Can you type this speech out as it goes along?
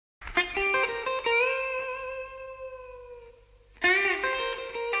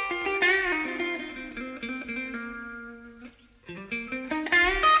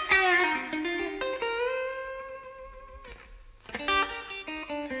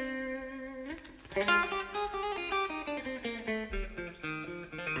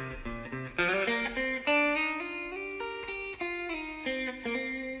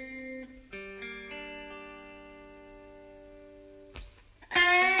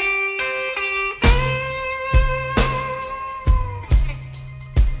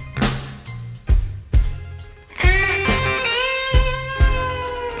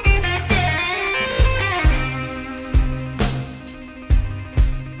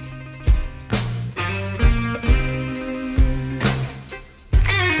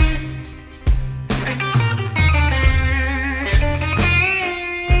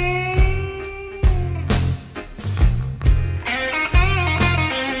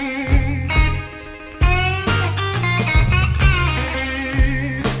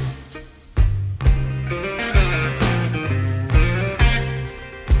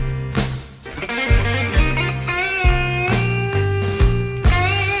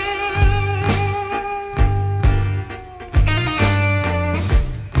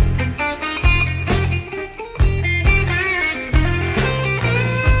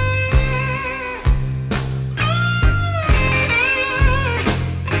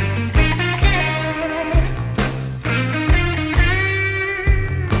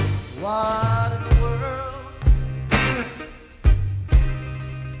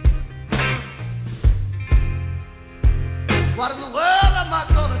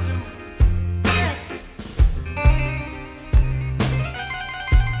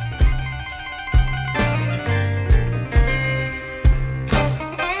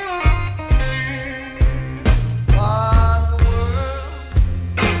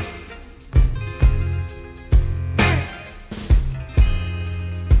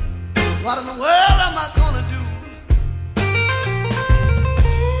What in the world am I gonna do?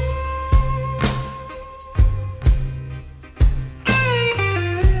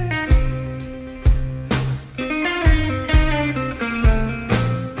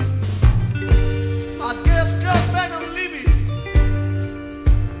 My guest girlfriend gonna leave me.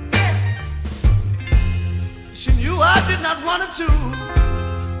 She knew I did not want her to.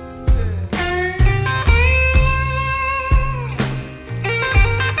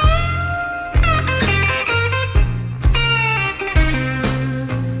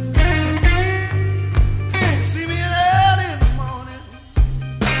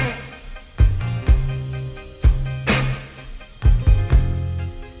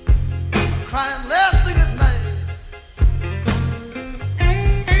 Crying last thing at night.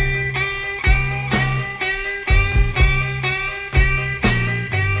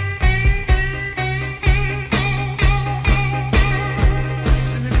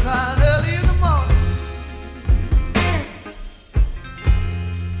 See me crying early in the morning.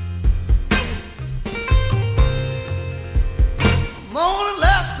 Morning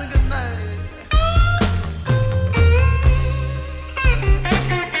last thing at night.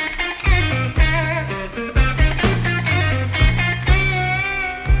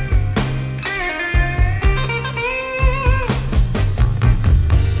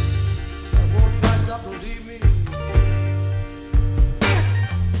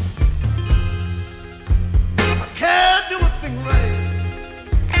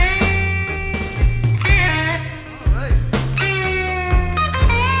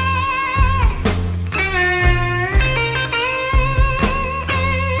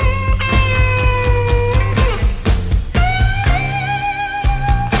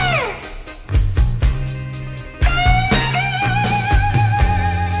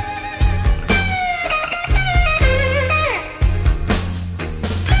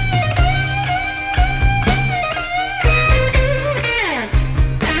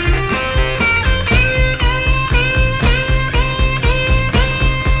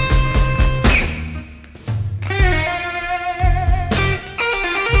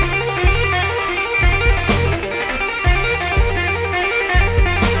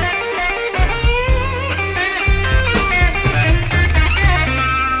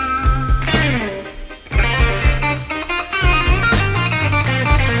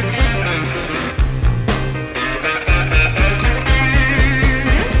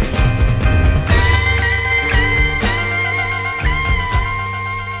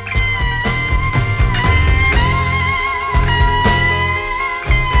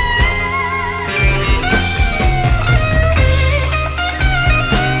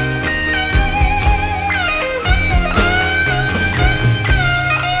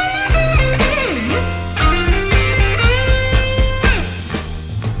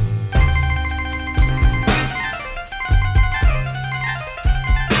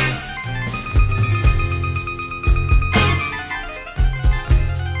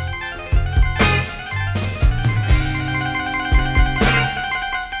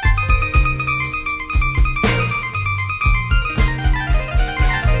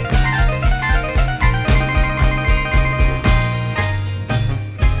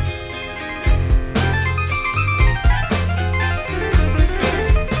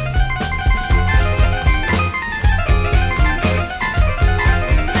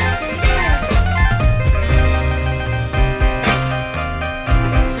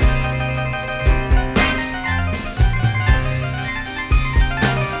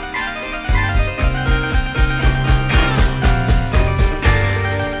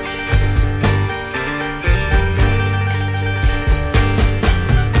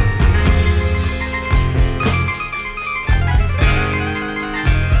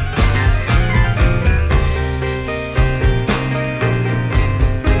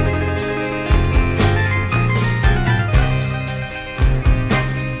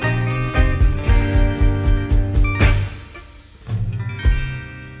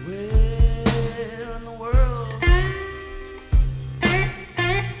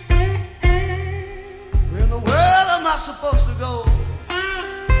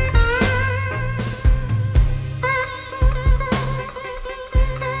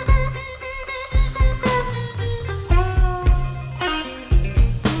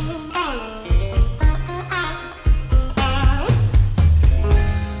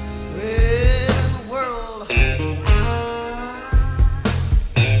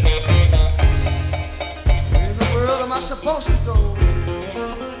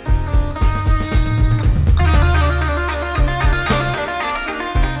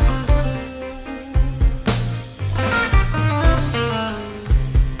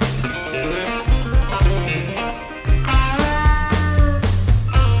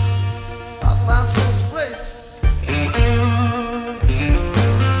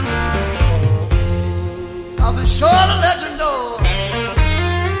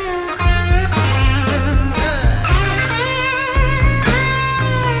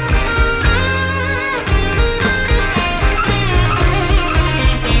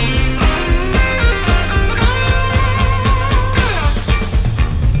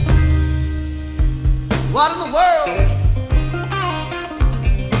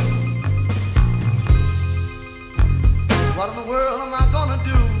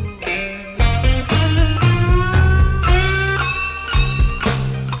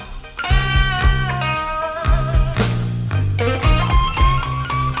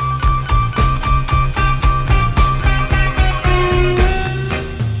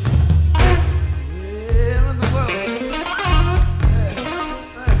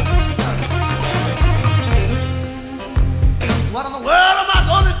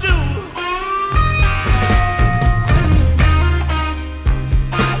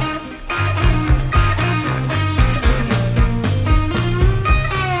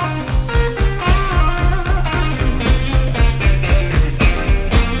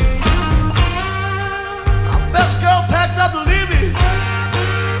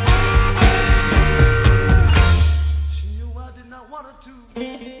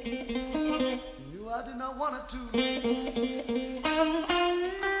 wanted to.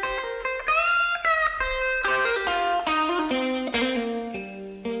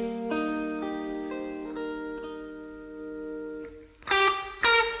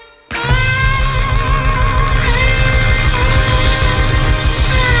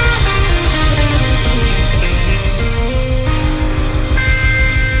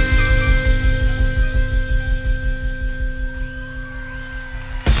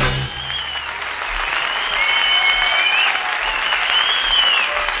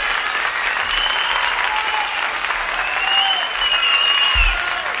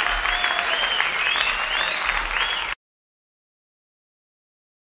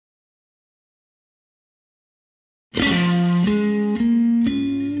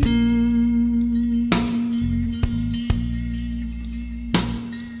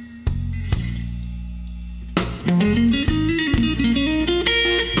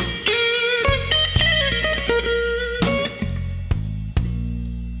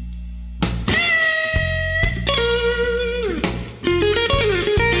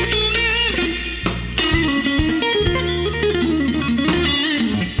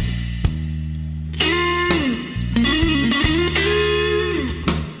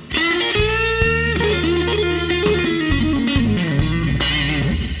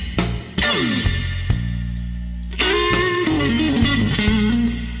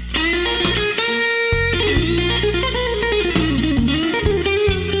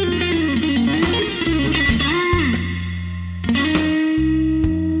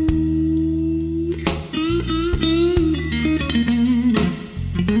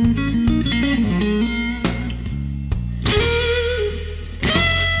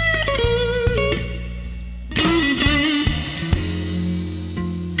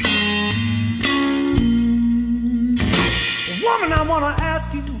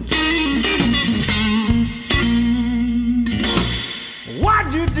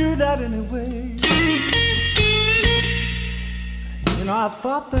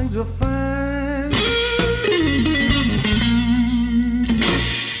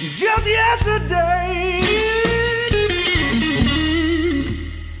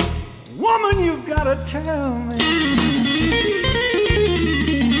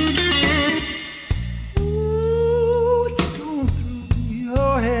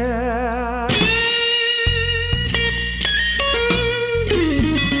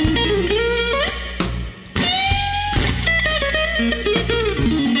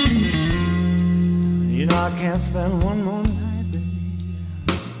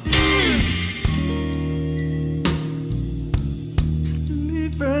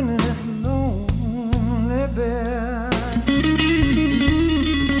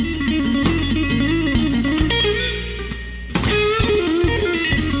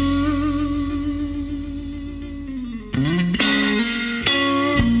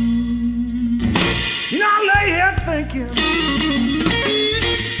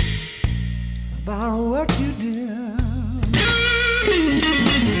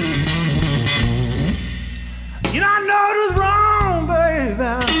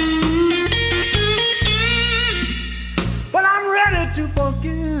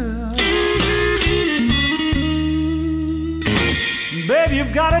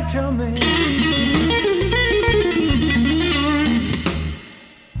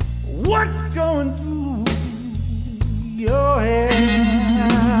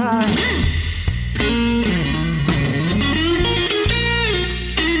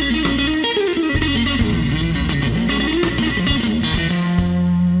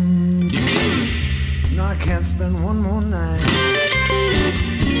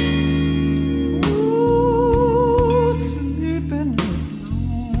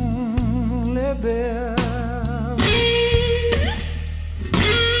 Bed.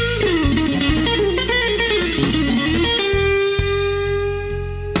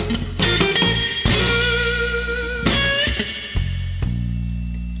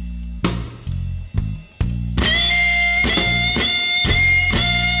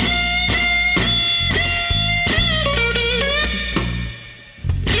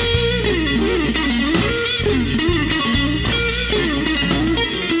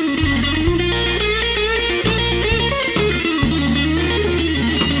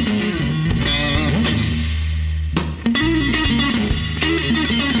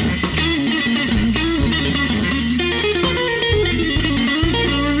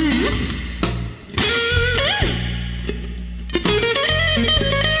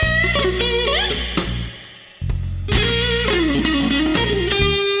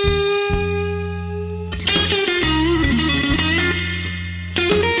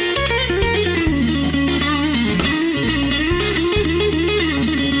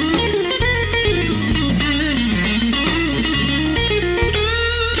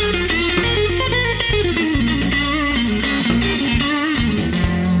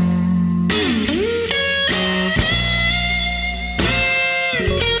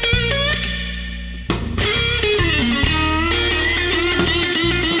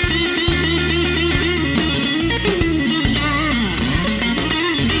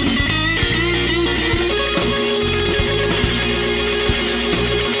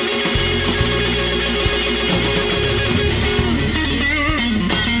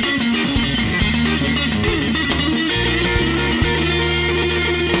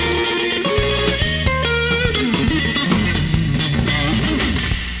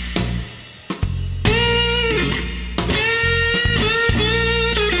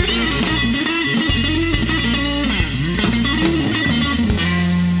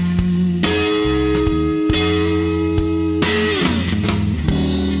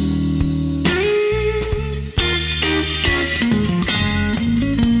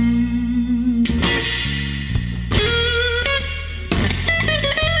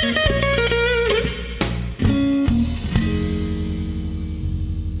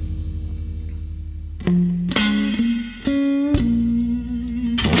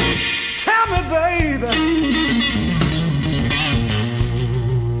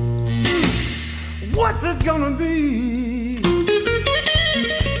 What's it gonna be?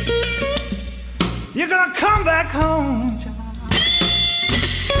 You're gonna come back home, child,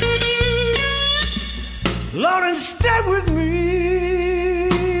 Lord, and stay with me.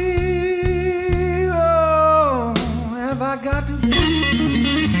 Oh, have I got to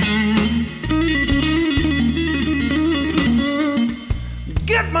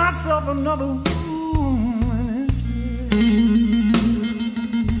get myself another woman instead?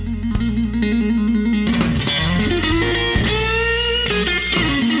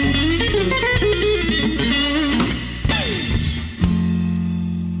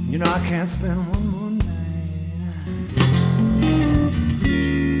 You know, I can't spend one more night,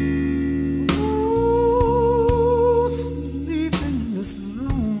 ooh, sleep in this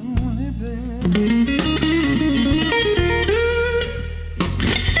lonely bed.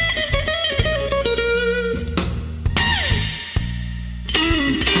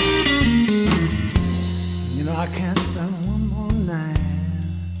 You know, I can't spend one more night.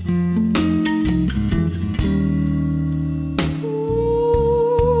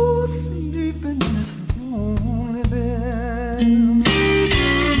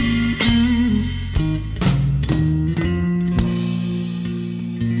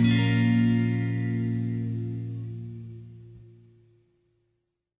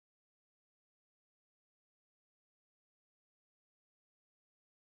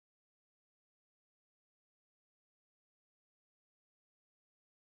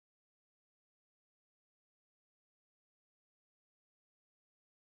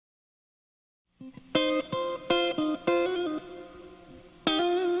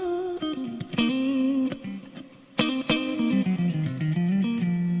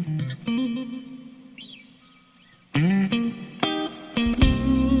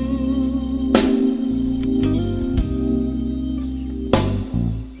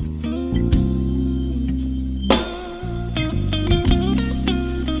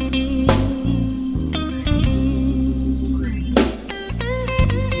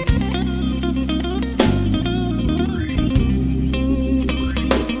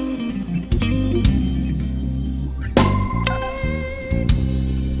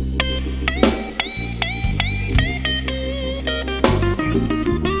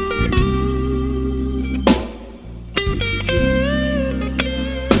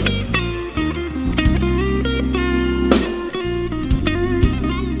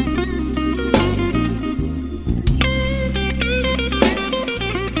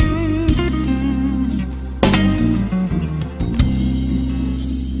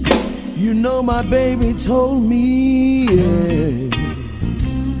 My baby told me, yeah,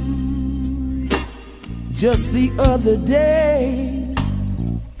 just the other day,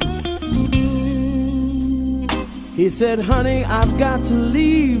 he said, honey, I've got to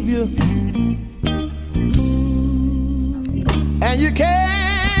leave you, and you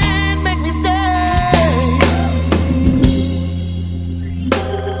can't make me stay.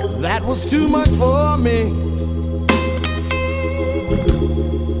 That was too much for me.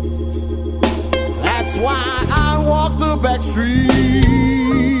 That's why I walk the back streets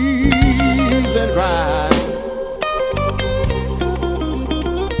and cry.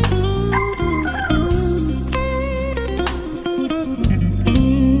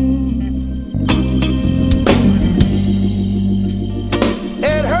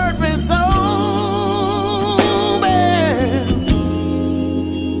 It hurt me so bad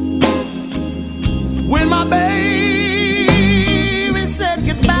when my baby said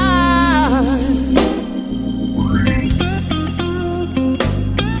goodbye.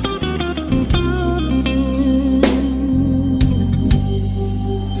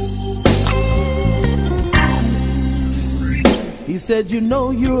 He said, you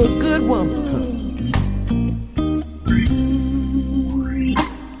know you're a good woman,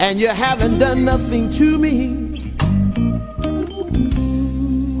 and you haven't done nothing to me,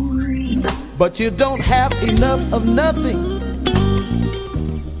 but you don't have enough of nothing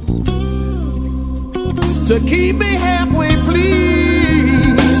to keep me halfway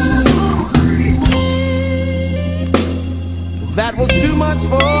pleased. That was too much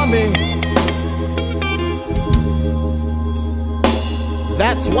for me.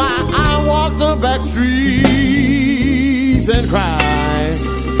 That's why I walk the back streets and cry.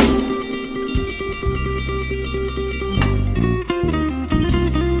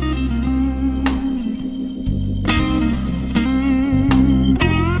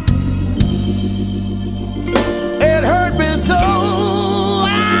 It hurt me so, oh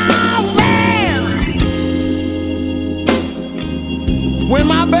man, when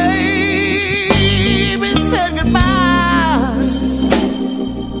my baby said goodbye.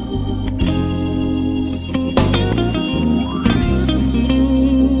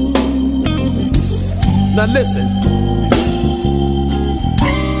 Now listen.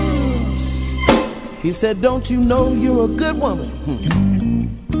 He said, don't you know you're a good woman?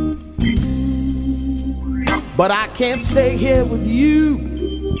 But I can't stay here with you.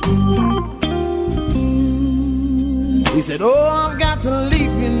 He said, oh, I've got to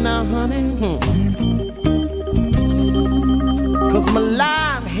leave you now, honey. 'Cause my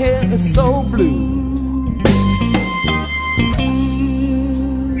life here is so blue.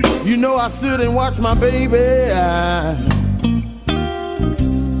 You know I stood and watched my baby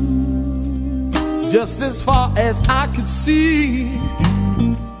just as far as I could see.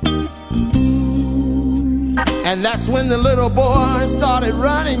 And that's when the little boy started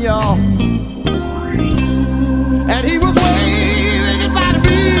running, y'all. And he was waving goodbye to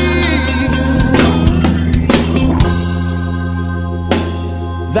me.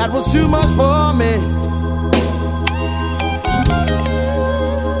 That was too much for me.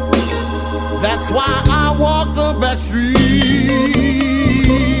 That's why I walked the back streets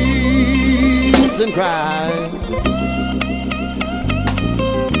and cried.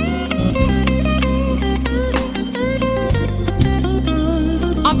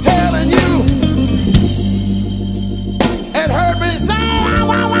 I'm telling you, it hurt me so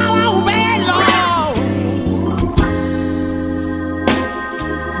bad, Lord,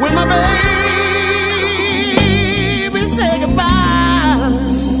 when my baby said goodbye.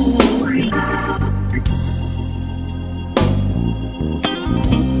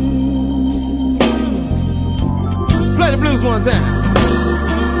 Play the blues one time.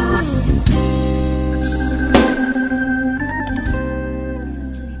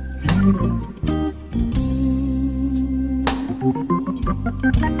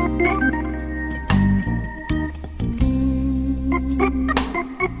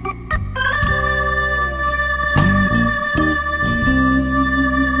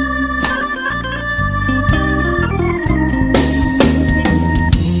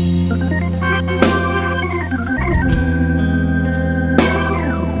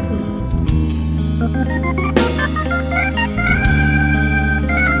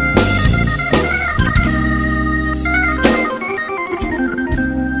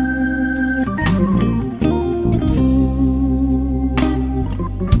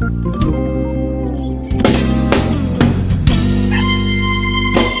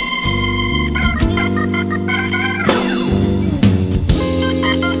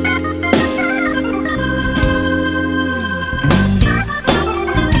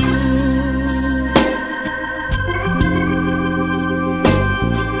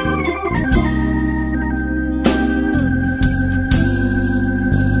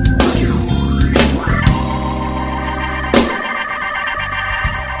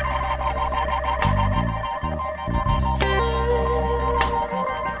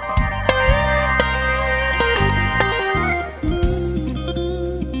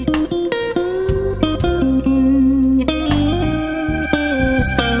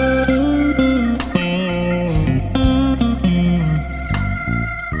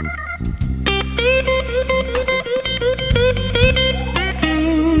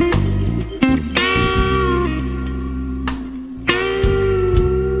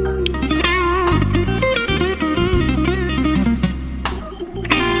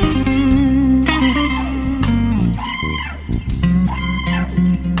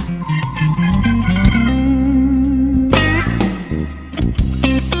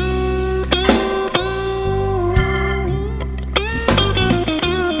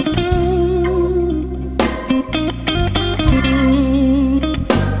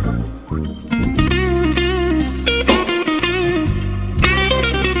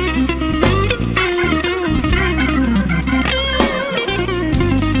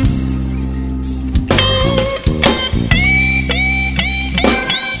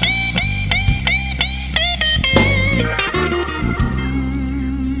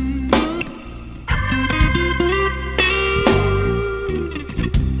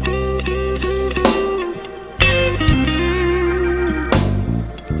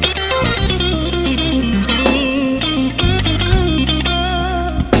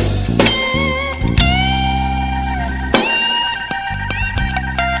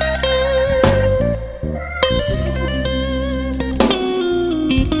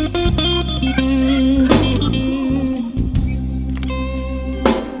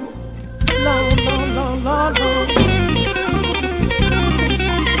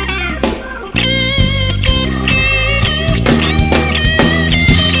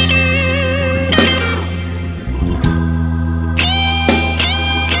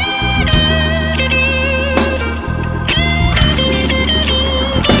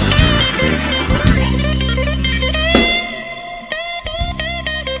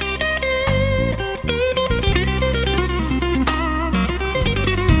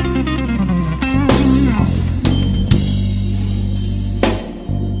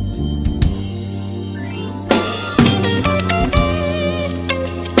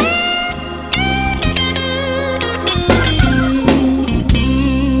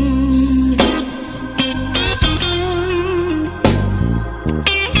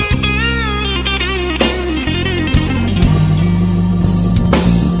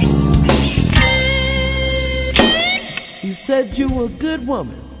 said you were a good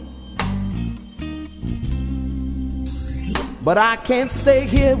woman, but I can't stay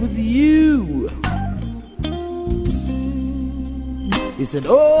here with you. He said,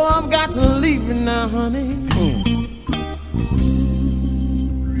 oh, I've got to leave you now, honey,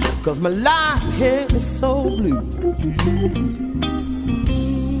 'cause my life here is so blue.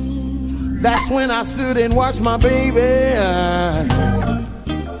 That's when I stood and watched my baby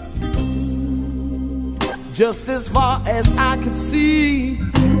just as far as I could see.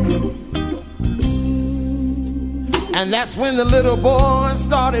 And that's when the little boy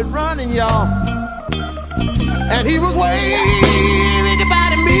started running, y'all, and he was waving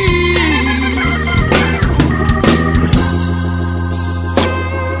about me.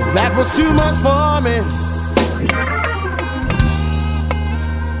 That was too much for me.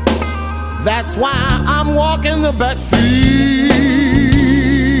 That's why I'm walking the back streets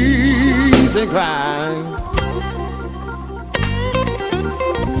and crying.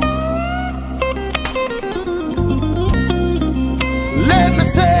 Let me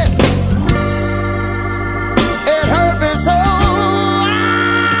say, it hurt me so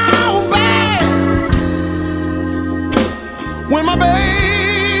bad when my baby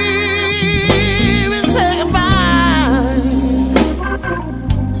said goodbye.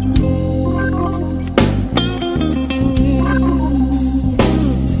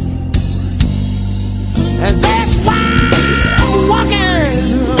 And that's why I'm walking.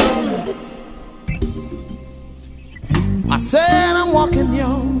 I said I'm walking,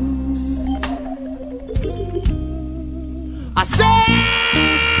 y'all. I said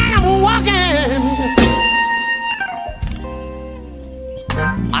I'm walking.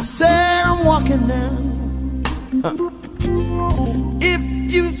 I said I'm walking now. If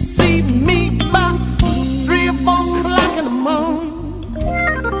you see me by 3 or 4 o'clock in the morning,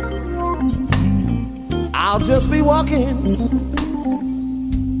 I'll just be walking.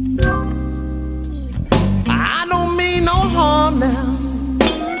 I don't mean no harm now.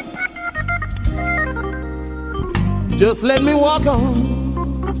 Just let me walk on.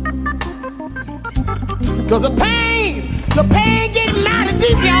 'Cause the pain getting mighty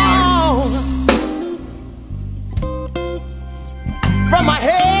deep, y'all. From my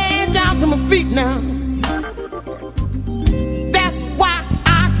head down to my feet now. That's why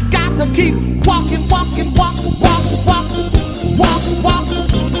I got to keep walking, walking, walking, walking, walking, walking, walking,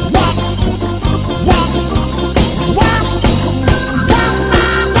 walking, walking, walking.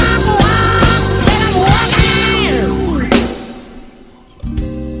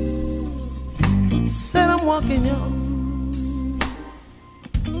 Said I'm walking, y'all.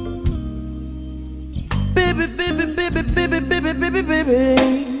 Baby, baby, baby, baby, baby, baby, baby.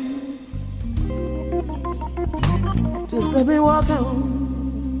 Just let me walk on.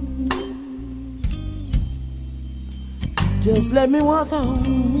 Just let me walk on.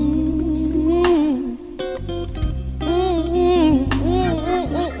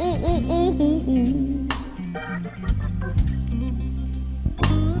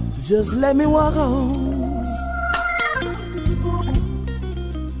 Just let me walk on.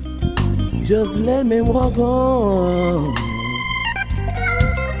 Just let me walk on.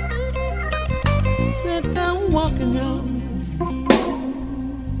 Sit down walking, y'all.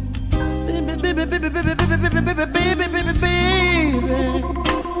 Baby, baby, baby, baby, baby, baby, baby, baby, baby, baby.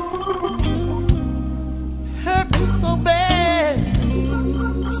 Hurt me so bad.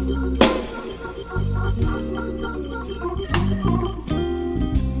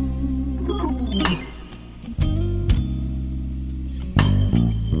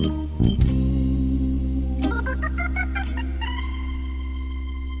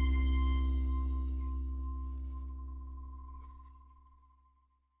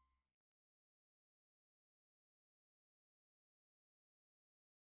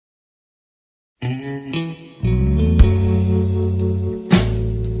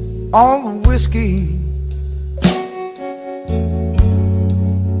 All the whiskey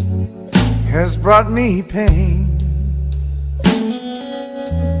has brought me pain,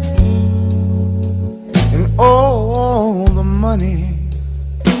 and all the money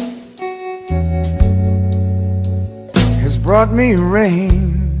has brought me rain.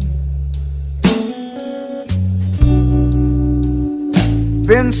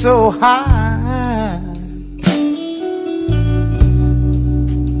 Been so high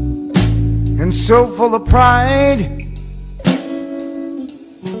and so full of pride,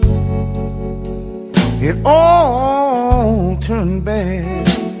 it all turned bad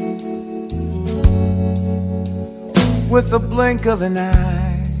with the blink of an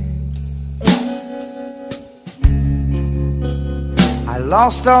eye. I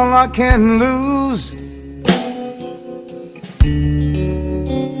lost all I can lose,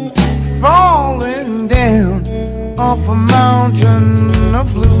 falling down off a mountain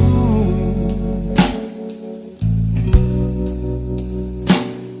of blue.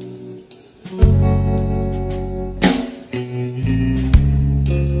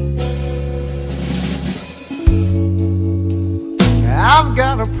 I've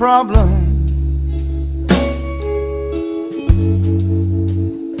got a problem.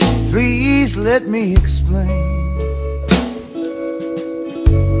 Please let me explain.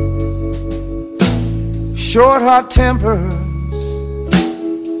 Short, hot tempers,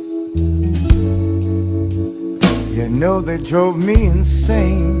 you know they drove me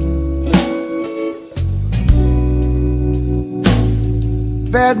insane.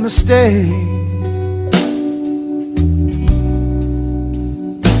 Bad mistake,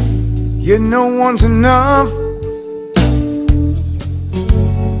 you know one's enough.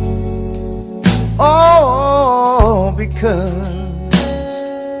 Oh, because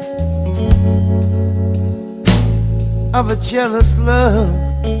of a jealous love.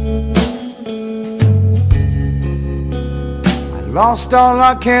 I lost all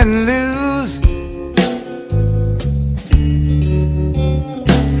I can lose,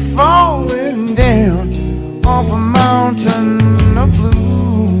 falling down off a mountain of blue.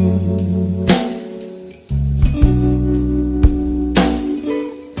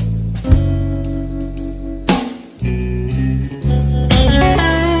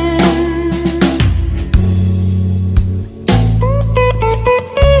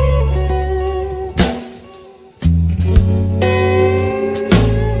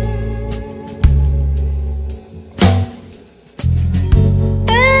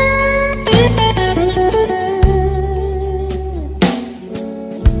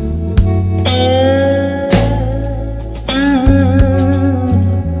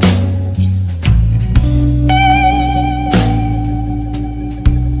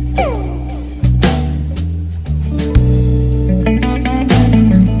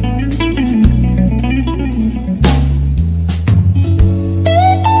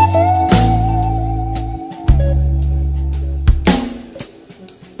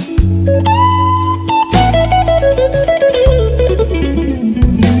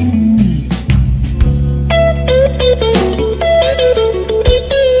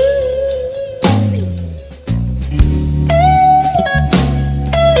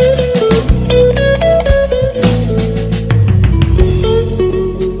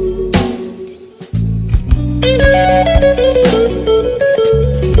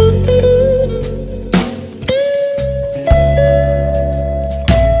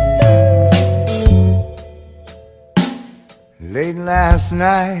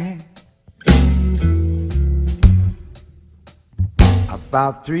 Night,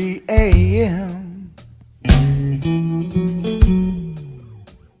 about 3 a.m.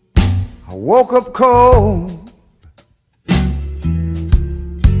 I woke up cold,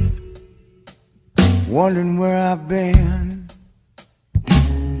 wondering where I've been.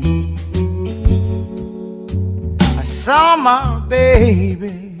 I saw my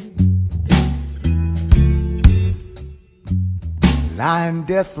baby lying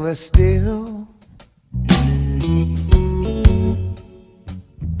deathless still.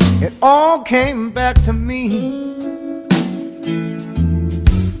 It all came back to me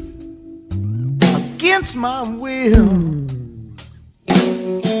against my will.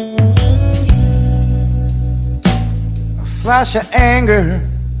 A flash of anger,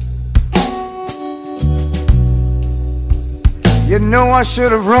 you know I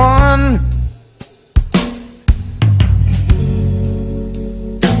should have run.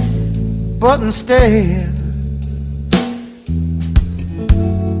 But instead,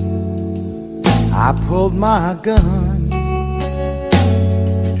 I pulled my gun.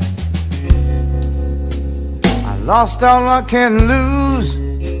 I lost all I can lose,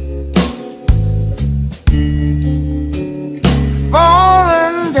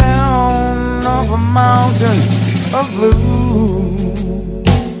 falling down off a mountain of blues.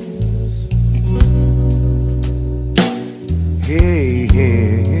 Hey,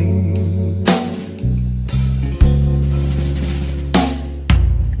 hey, hey.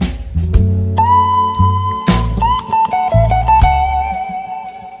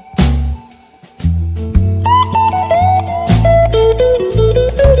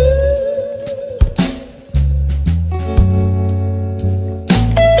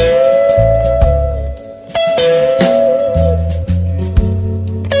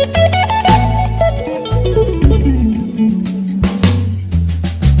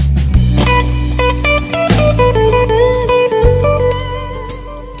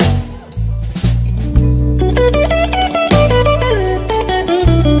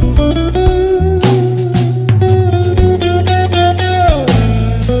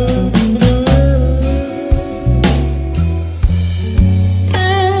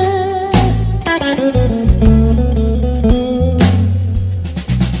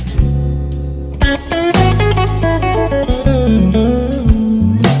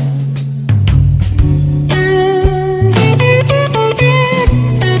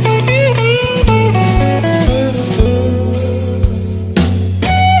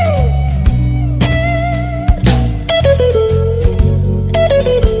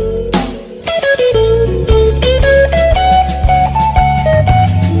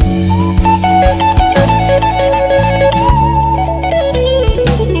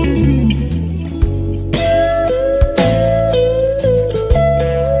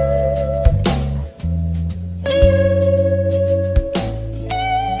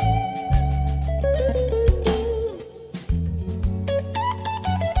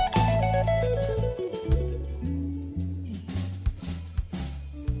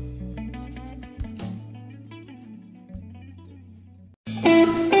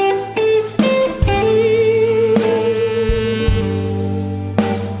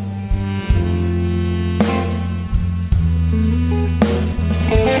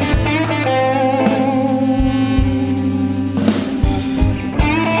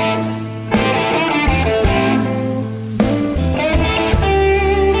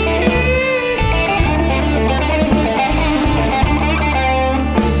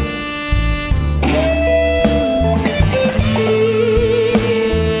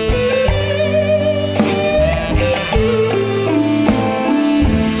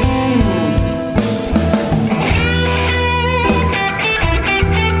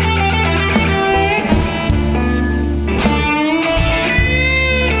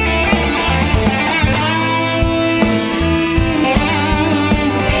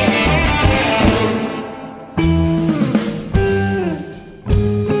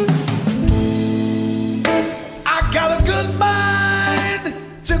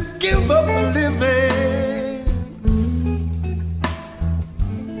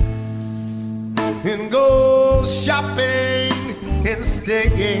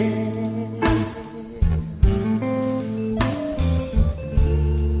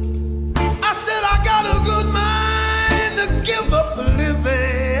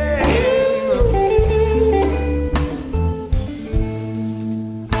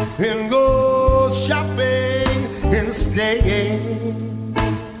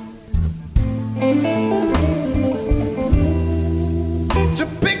 to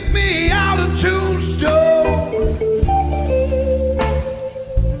pick me out a tombstone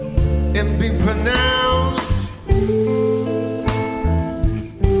and be pronounced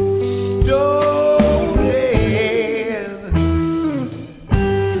stone dead.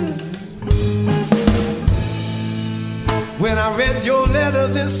 When I read your letter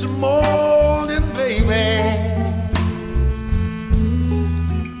this morning, baby,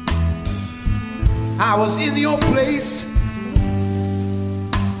 I was in your place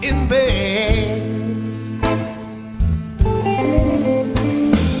in bed.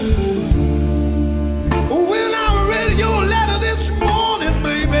 When I read your letter this morning,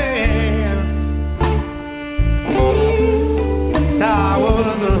 baby, I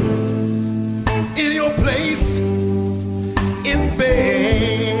was in your place in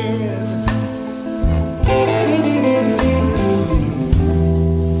bed.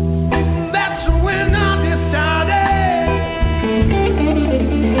 That's when I decided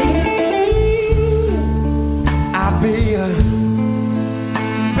I'd be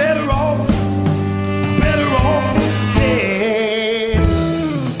better off dead.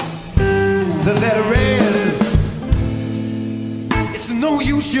 The letter read, it's no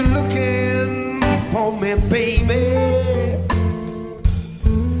use you looking for me, baby,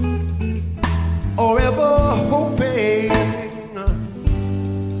 or ever hoping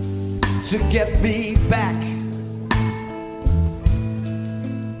to get me back.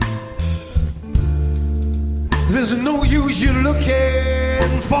 There's no use you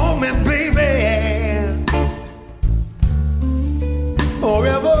looking for me, baby, or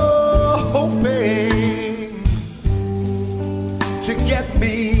ever hoping to get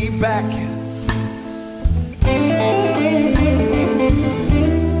me back.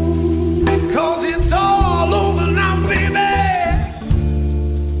 Cause it's all over now, baby.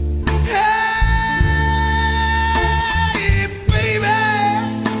 Hey, baby,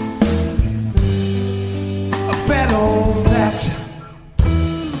 I bet on that.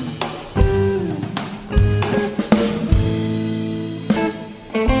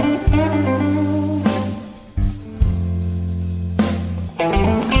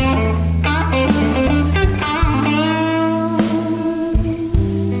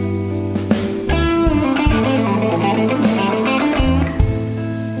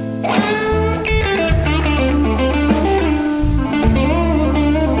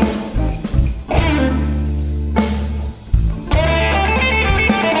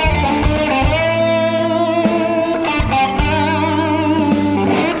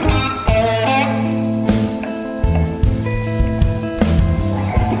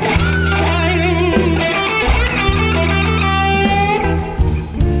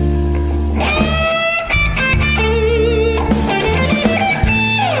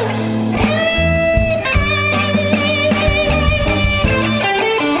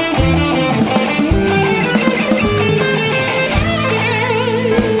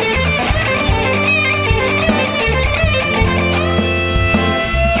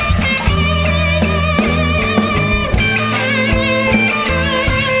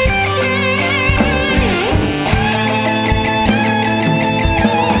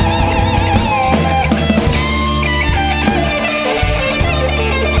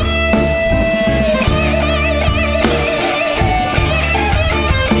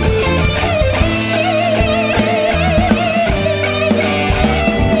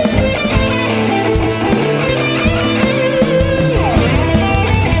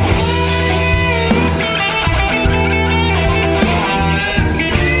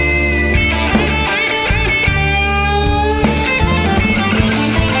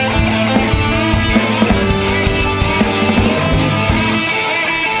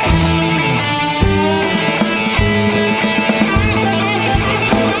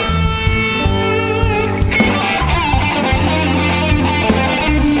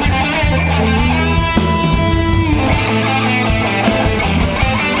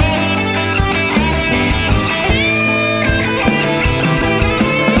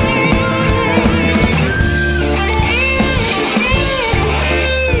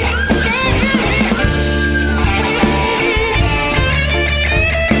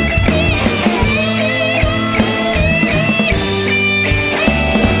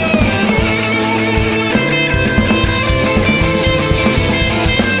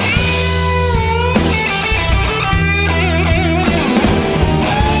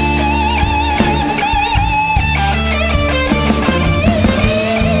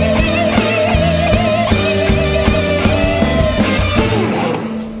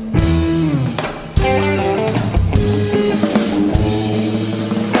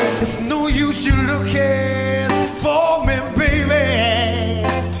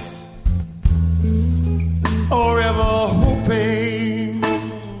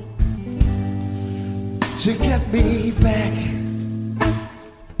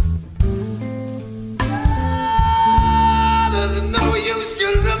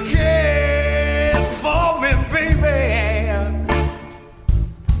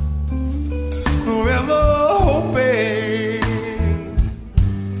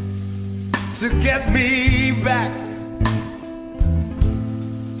 to get me back.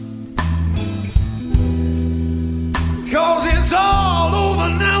 Cause it's all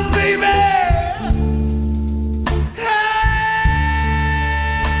over now, baby.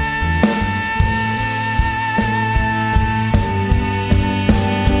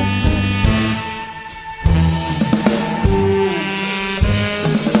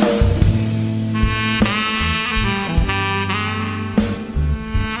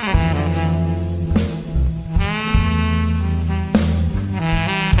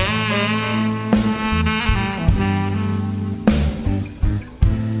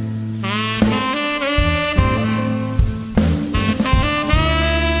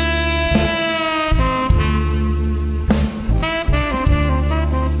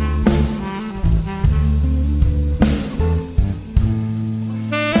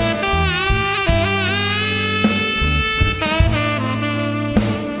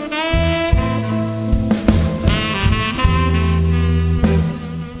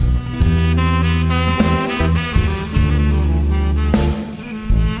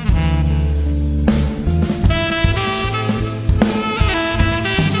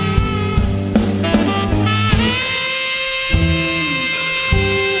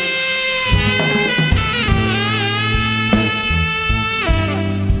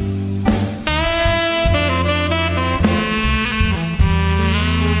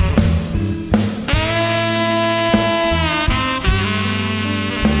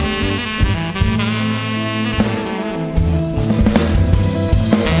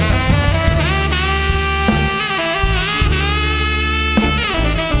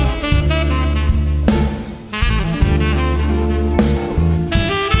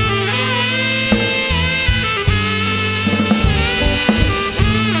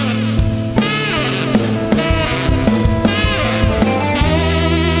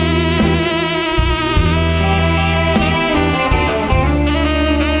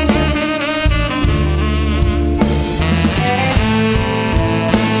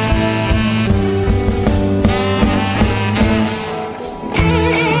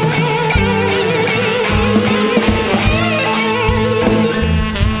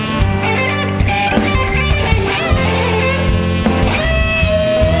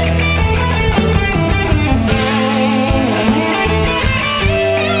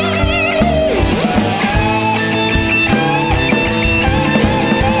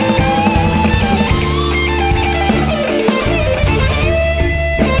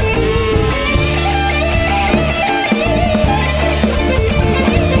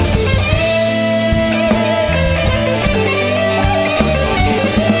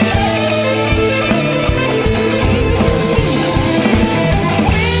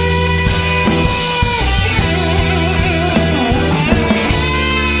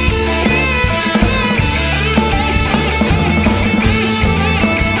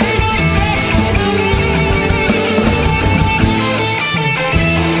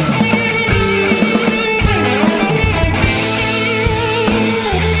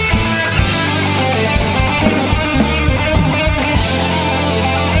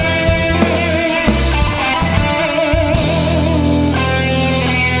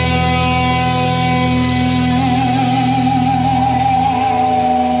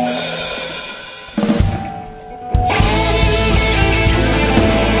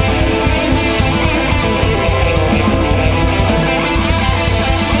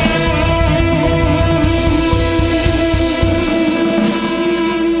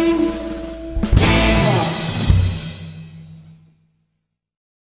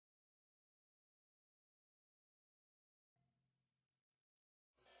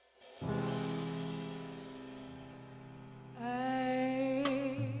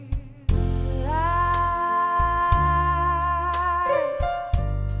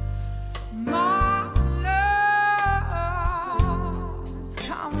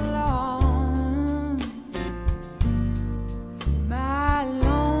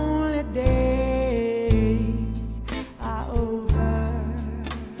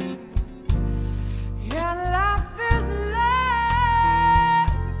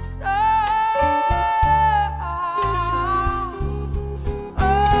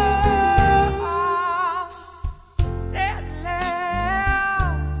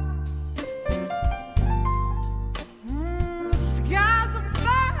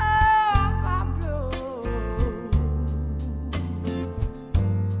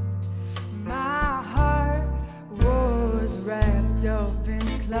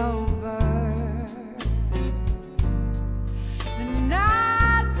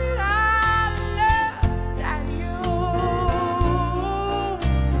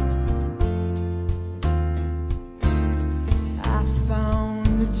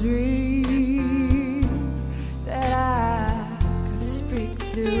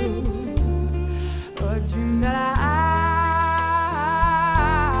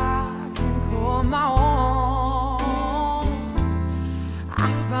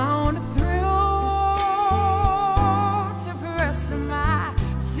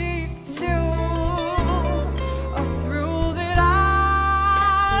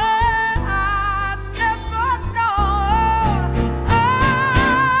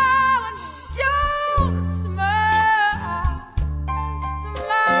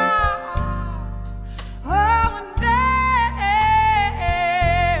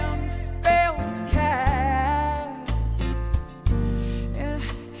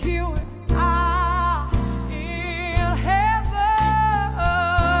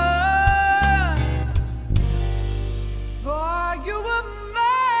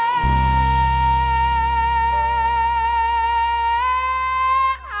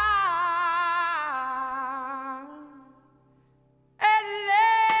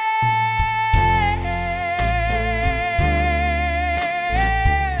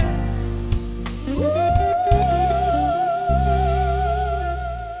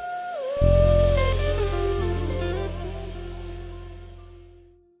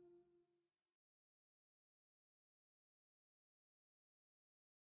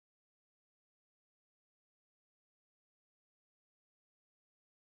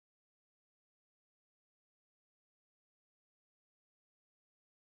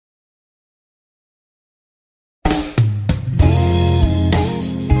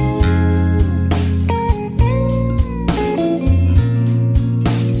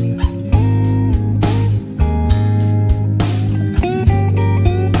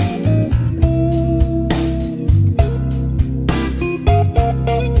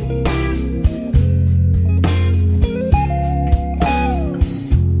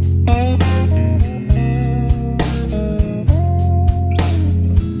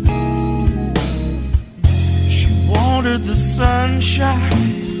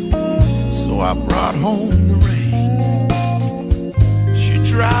 sunshine, so I brought home the rain. She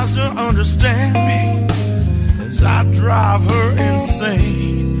tries to understand me as I drive her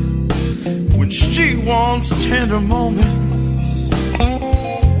insane. When she wants tender moments,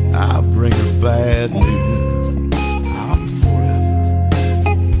 I bring her bad news. I'm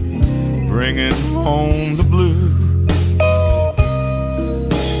forever bringing home the blues.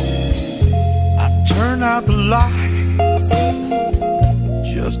 I turn out the lights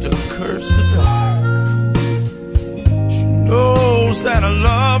just to curse the dark. She knows that I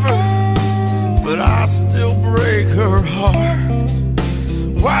love her, but I still break her heart.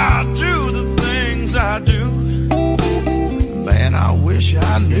 Why I do the things I do? Man, I wish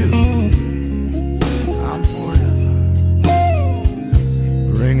I knew. I'm forever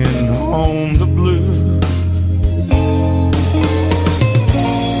bringing home the blues.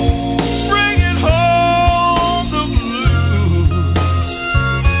 Bringing home the blues.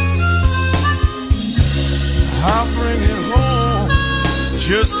 I'll bring it home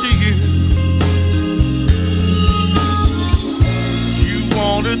just to you. You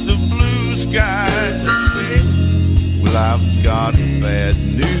wanted the blue skies. Well, I've got bad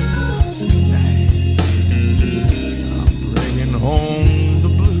news tonight. I'm bringing home the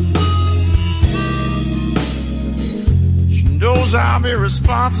blues. She knows I'm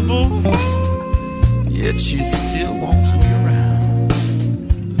irresponsible, yet she still wants me around.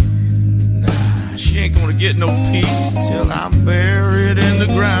 Nah, she ain't gonna get no peace till I'm buried in the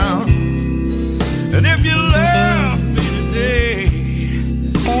ground. And if you left me today,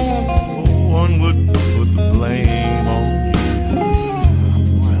 no one would put the blame on you.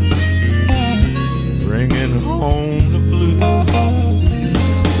 Bringing home the blues.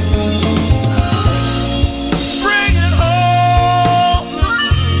 Bringing home the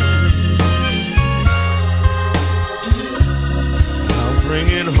blues. I'll bring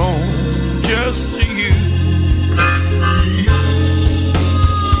it home just to you.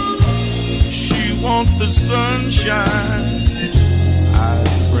 She wants the sunshine, I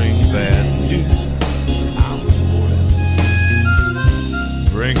bring bad news. I'm forever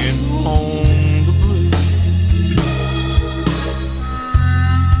bringing home the blues.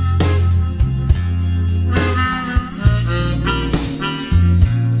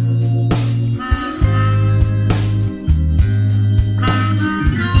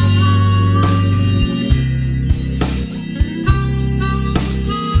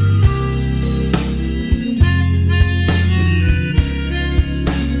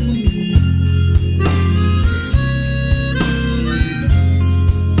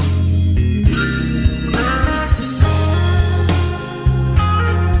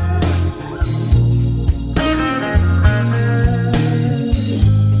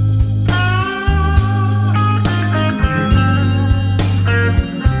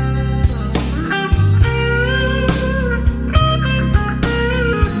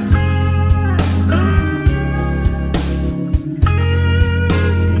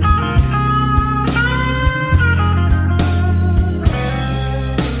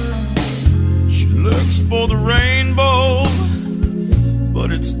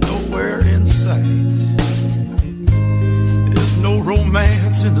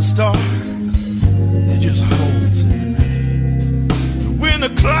 In the stars, it just holds in the night. When the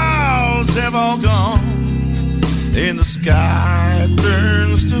clouds have all gone and the sky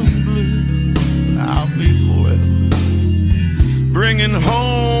turns to blue, I'll be forever bringing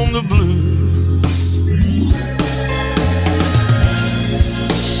home the blues.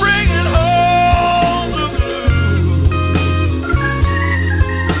 Bringing home the blues.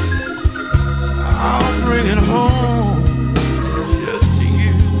 I'll bring it home.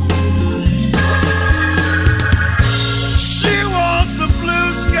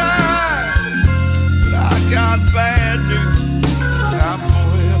 Bad news, I'm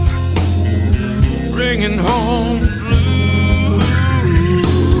forever bringing home blue.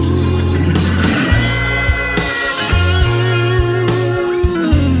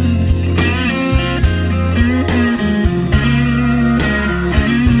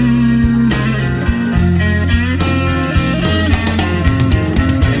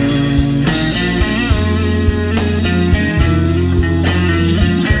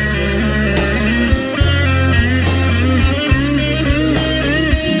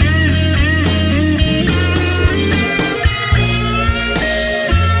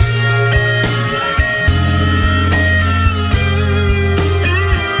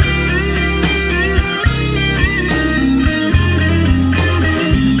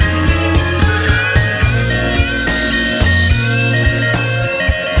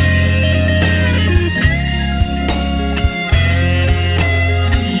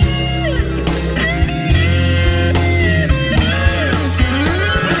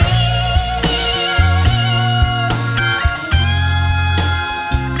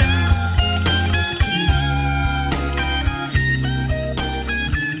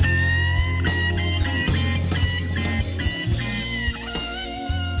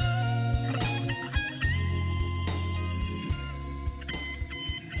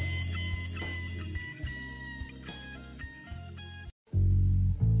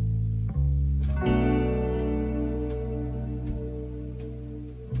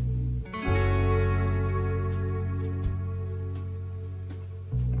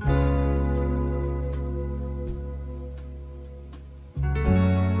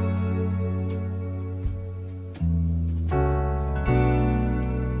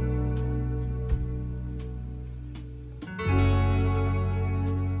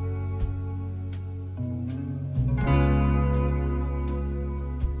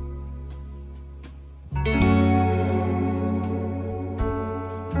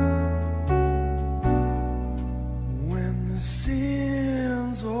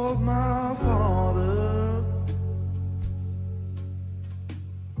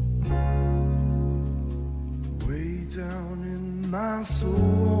 my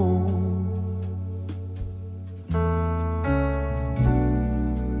soul.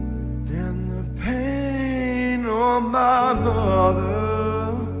 And the pain of my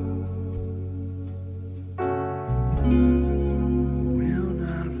mother will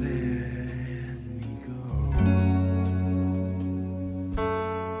not let me go.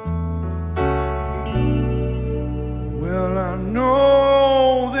 Well, I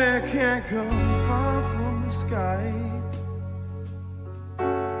know they can't come far from the sky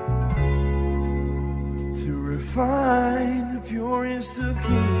to refine the purest of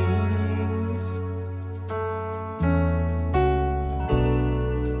kings.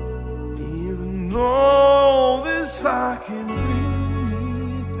 Even though this fire can bring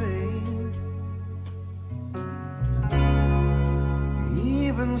me pain,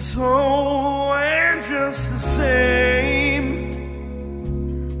 even so, and just the same,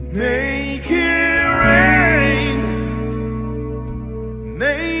 make it rain,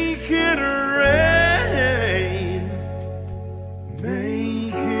 make it rain,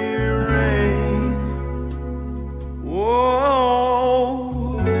 make it rain,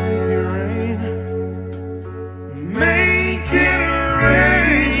 whoa, make it rain, make it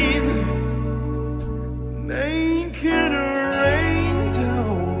rain, make it rain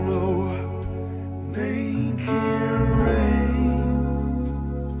down low, make it rain,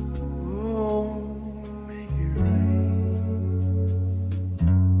 oh, make it rain.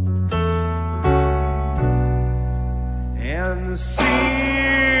 And the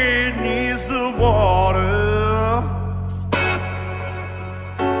seed needs the water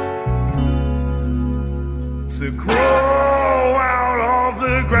to grow out of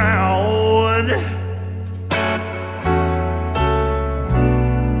the ground.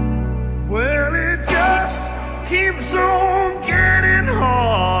 Well, it just keeps on getting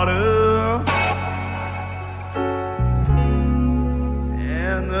harder,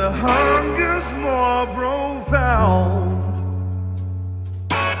 and the hunger's more profound.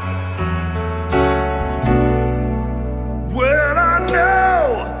 Well, I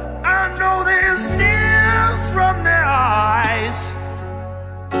know there's tears from their eyes,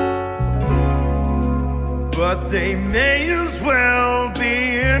 but they may as well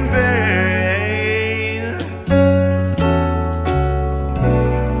be in vain.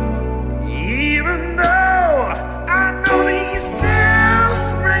 Even though I know these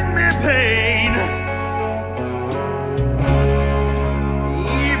tears bring me pain,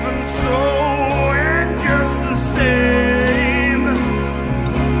 even so, and just the same,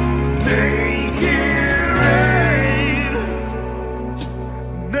 make it rain,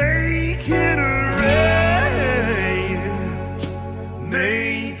 make it rain,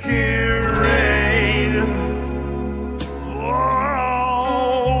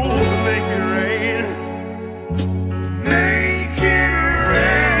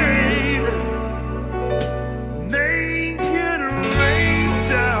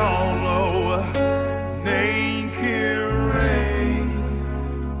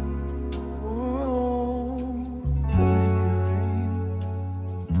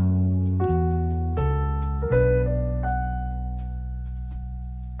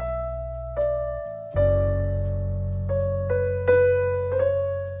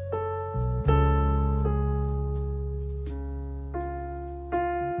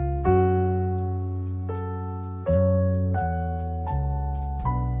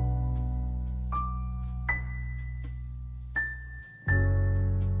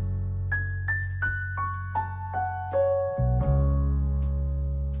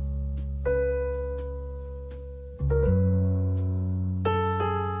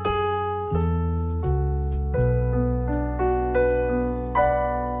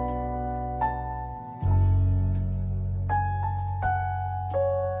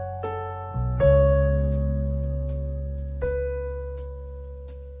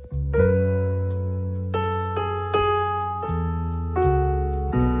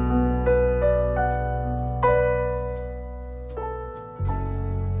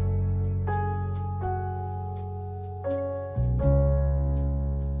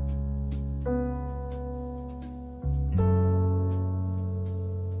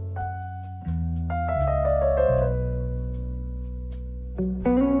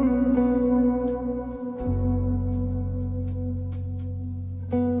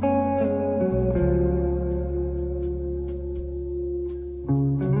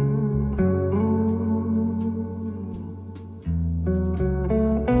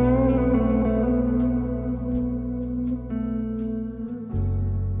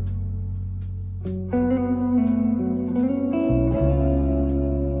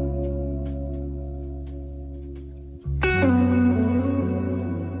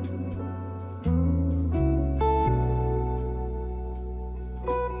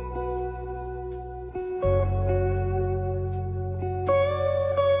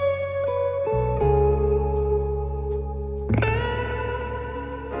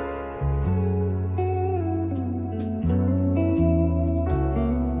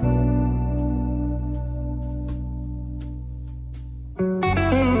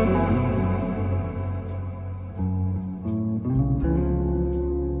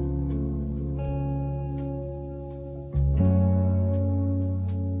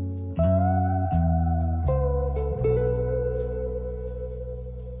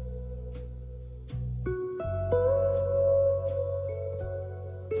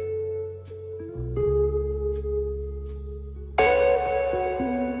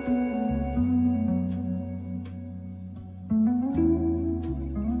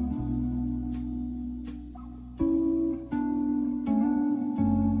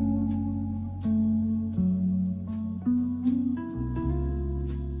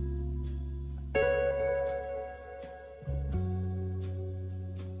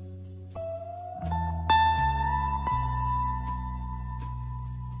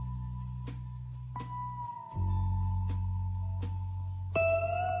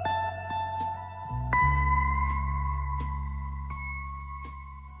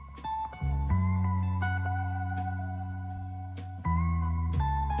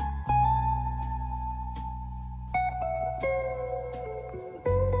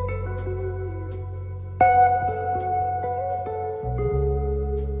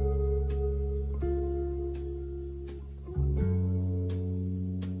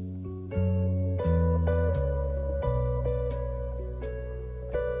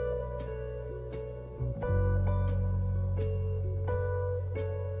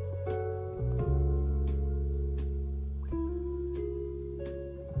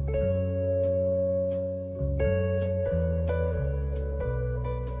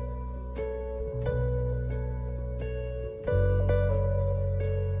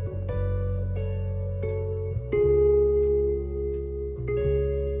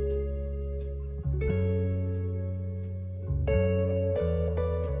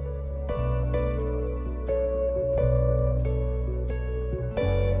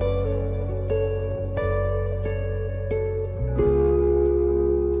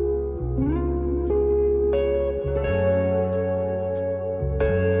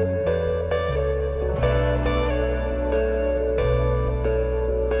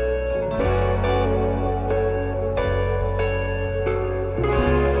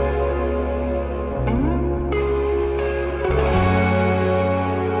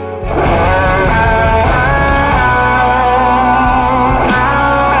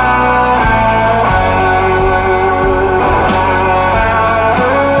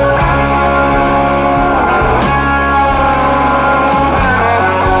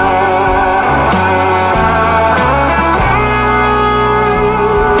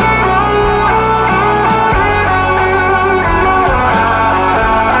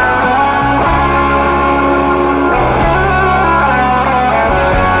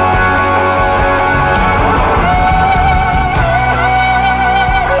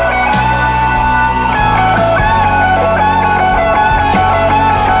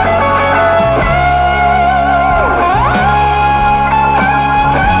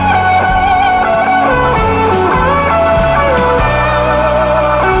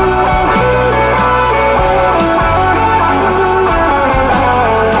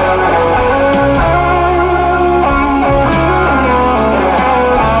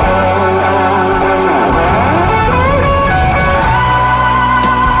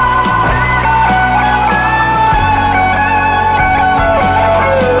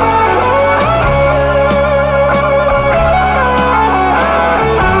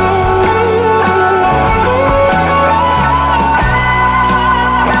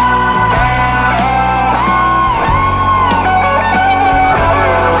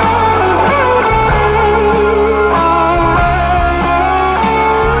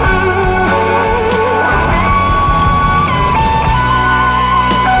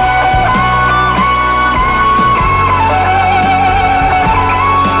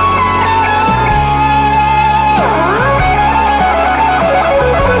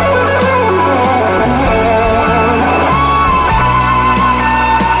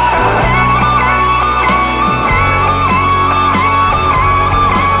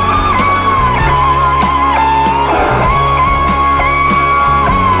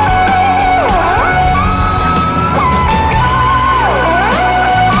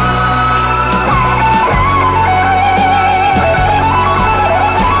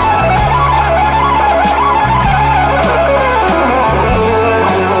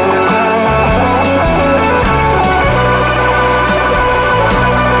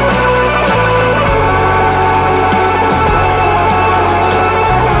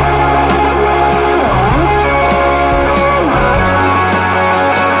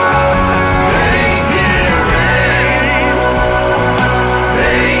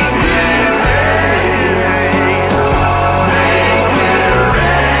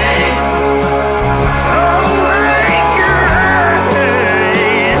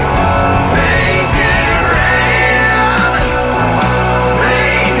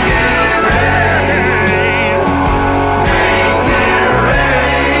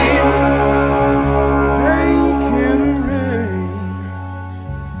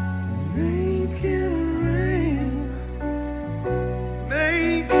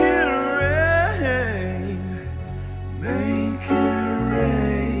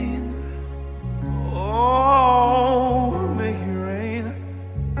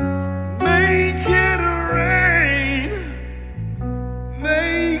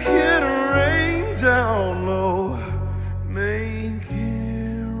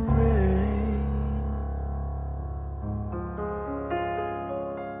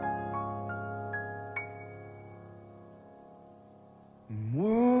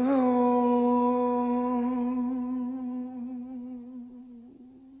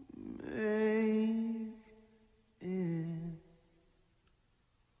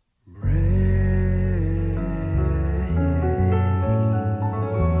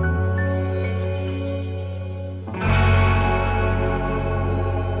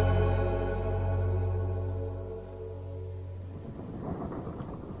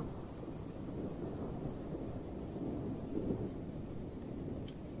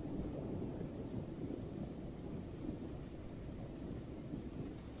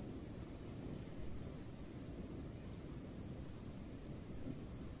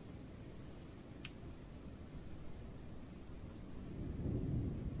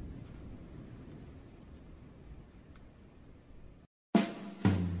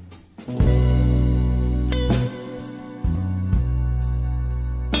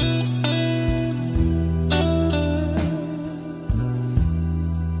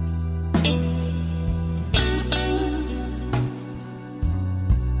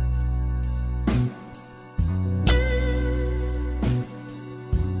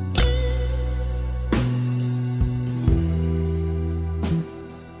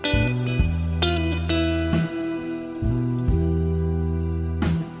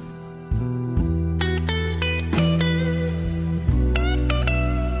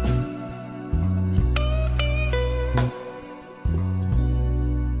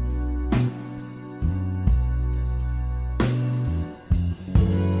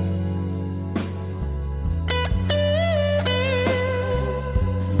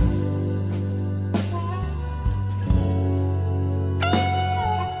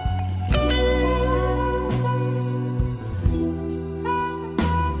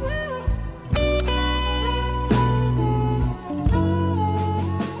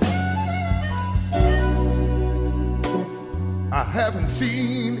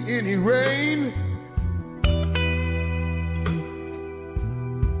 seen any rain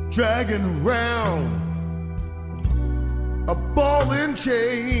dragging around a ball and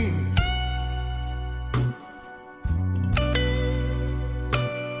chain.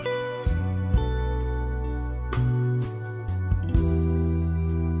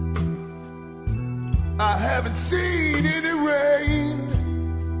 I haven't seen any rain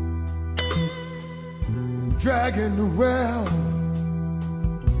dragging around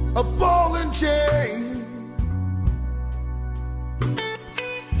a ball and chain.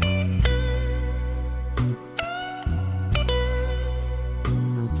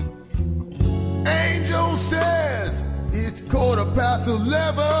 Angel says it's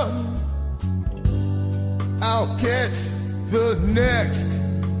 11:15. I'll catch the next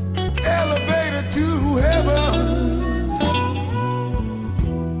elevator to heaven.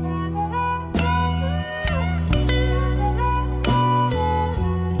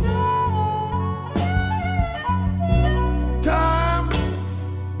 Time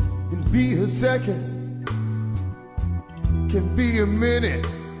can be a second, can be a minute,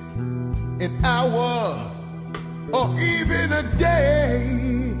 an hour, or even a day.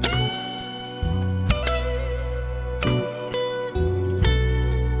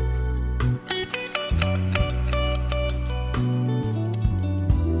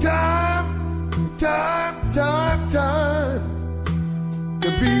 Time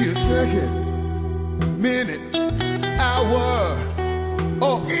can be a second, minute, hour,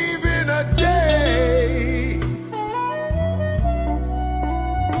 or even a day.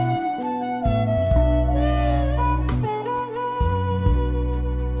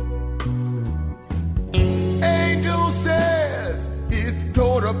 Angel says it's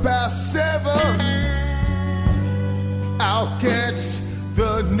 7:15. I'll catch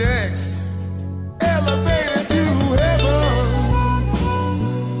the next elevator to heaven.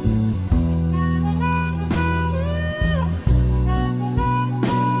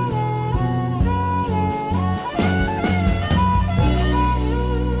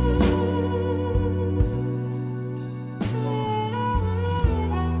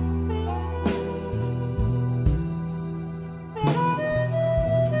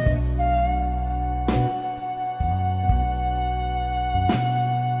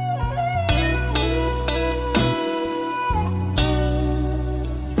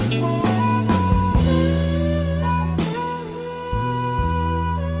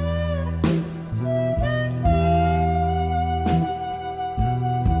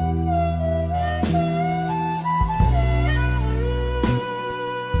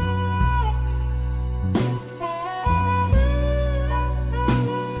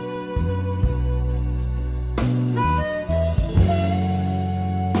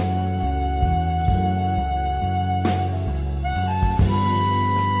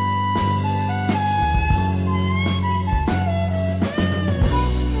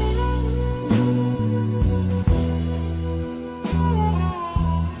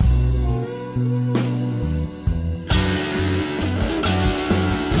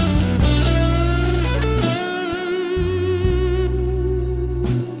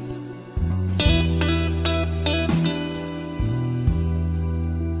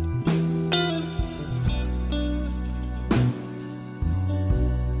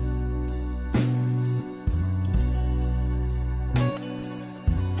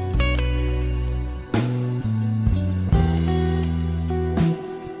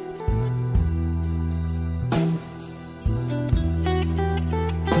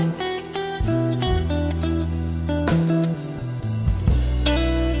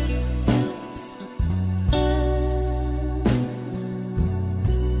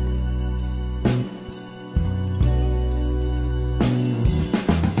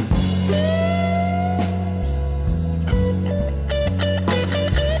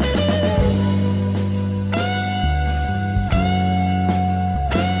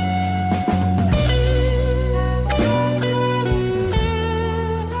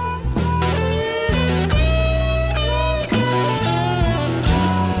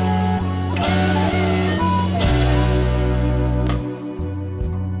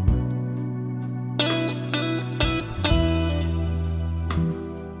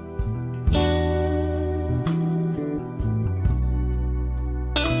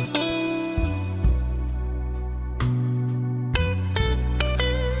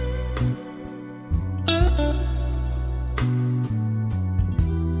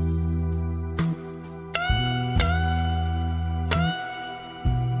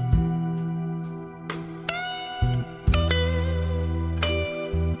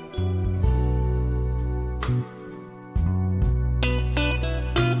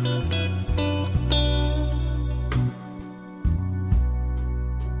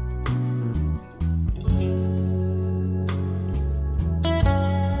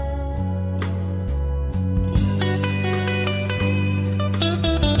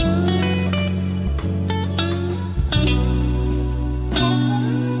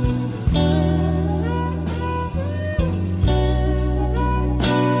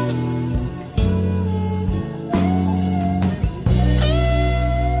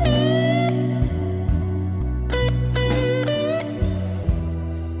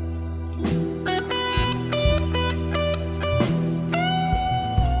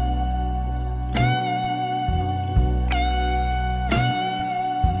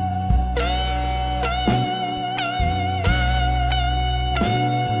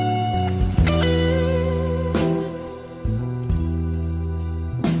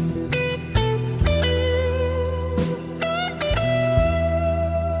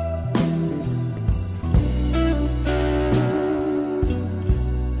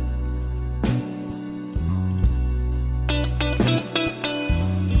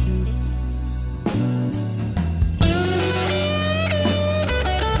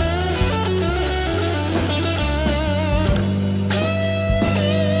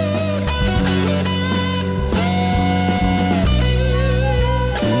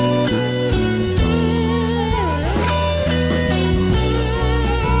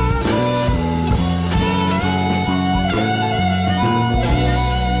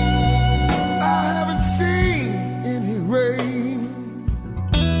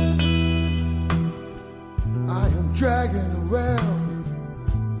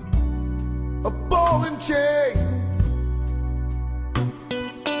 ball and chain.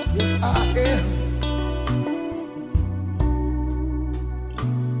 Yes, I am.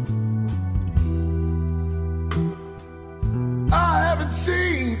 I haven't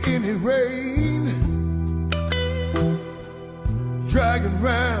seen any rain dragging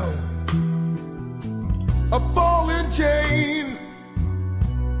round a ball and chain.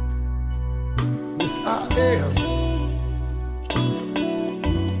 Yes, I am.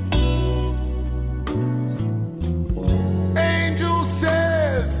 Angel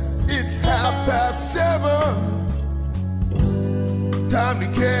says it's 7:30. Time to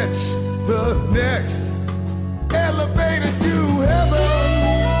catch the next elevator to heaven.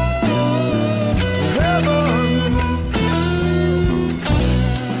 Heaven.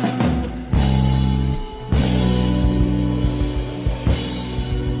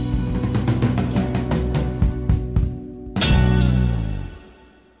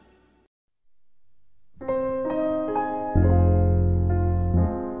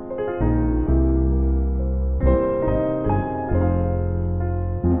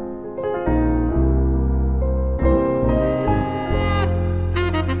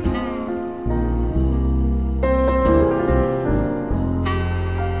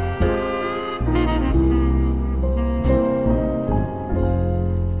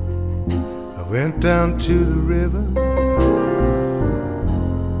 Down to the river,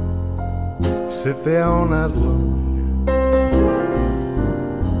 sit there all night long,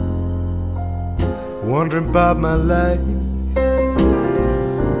 wondering about my life,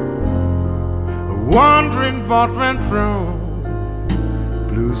 wondering what went wrong,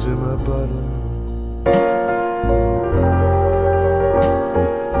 blues in my bottle.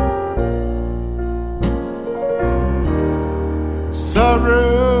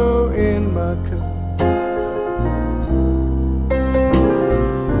 Sorrow in my cup.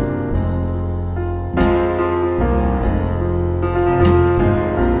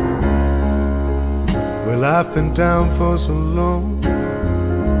 Well, I've been down for so long,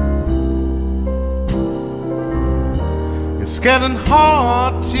 it's getting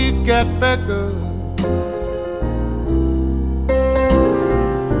hard to get better.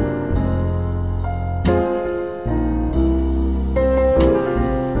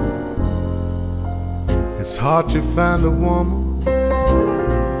 It's hard to find a woman,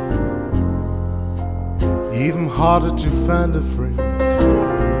 even harder to find a friend.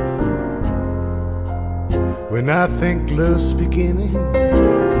 When I think love's beginning,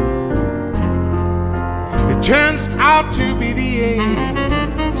 it turns out to be the end.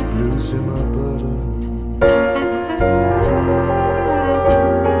 It's blues in my bottle.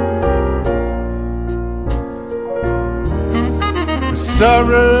 The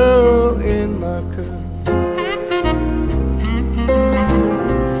sorrow in my cup.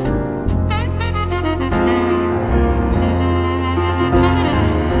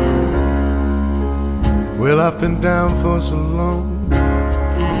 Well, I've been down for so long,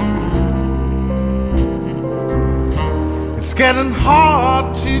 it's getting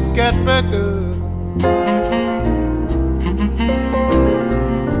hard to get better.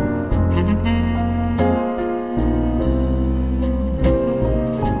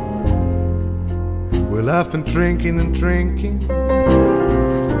 Well, I've been drinking and drinking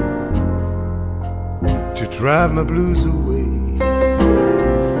to drive my blues away.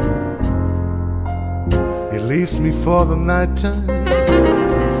 Leaves me for the night time,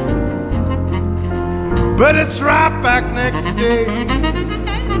 but it's right back next day.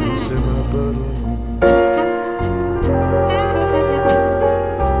 Blues in my bottle.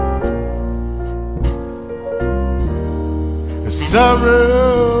 The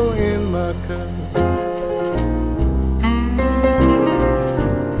sorrow in my cup.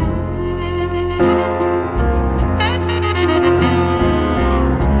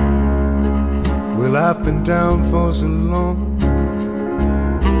 Well, I've been down for so long,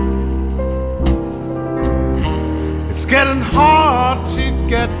 it's getting hard to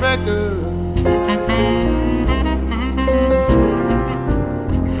get better.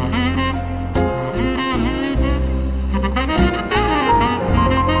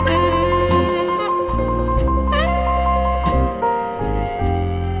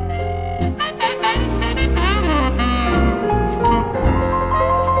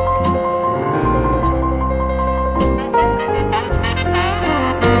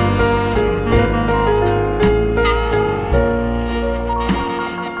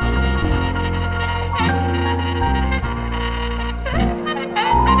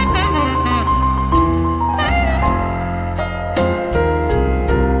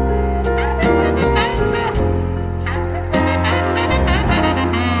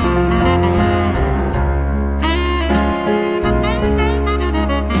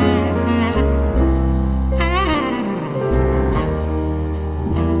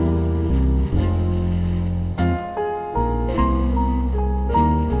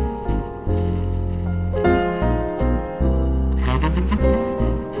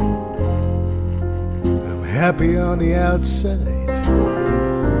 happy on the outside.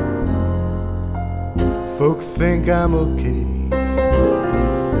 Folk think I'm okay,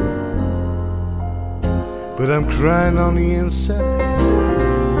 but I'm crying on the inside.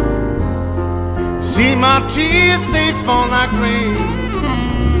 See my tears, they fall like rain.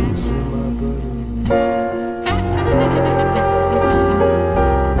 See my butter.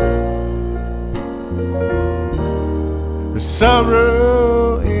 The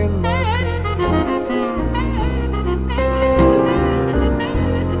sorrow in my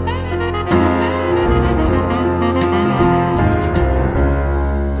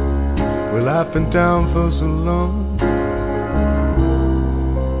I've been down for so long.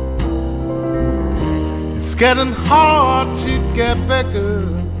 It's getting hard to get back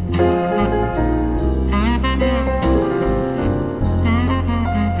up.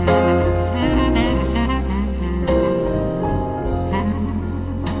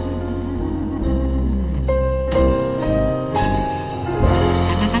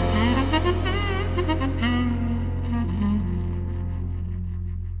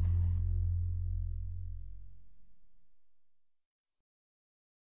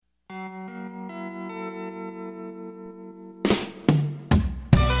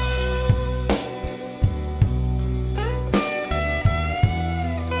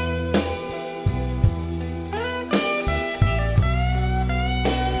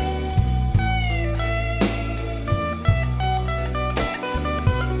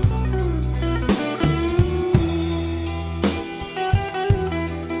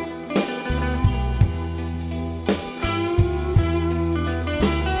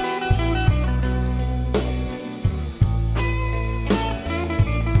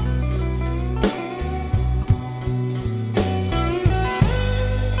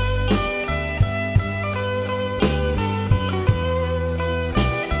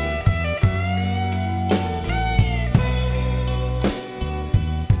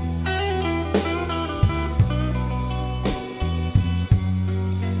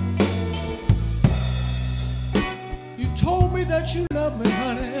 You love me,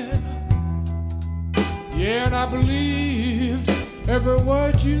 honey. Yeah, and I believed every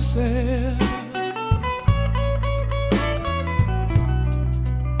word you said.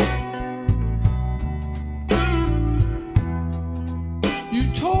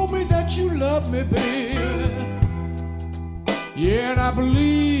 You told me that you love me, baby. Yeah, and I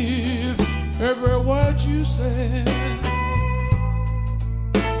believed every word you said.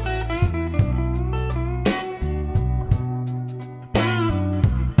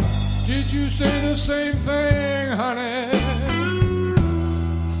 Did you say the same thing, honey?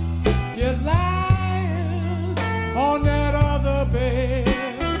 You're lying on that other bed.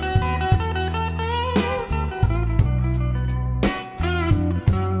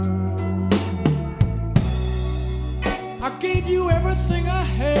 I gave you everything I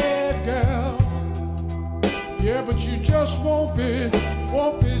had, girl. Yeah, but you just won't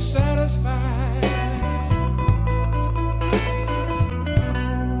be satisfied.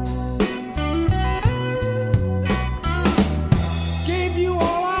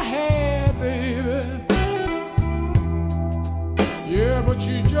 But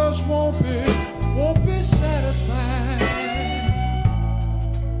you just won't be satisfied.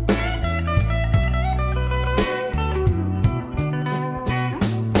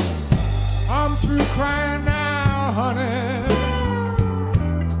 I'm through crying now, honey.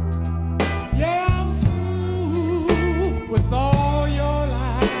 Yeah, I'm through with all your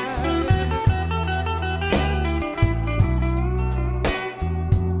lies.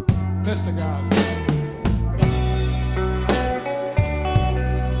 Mr. Garza.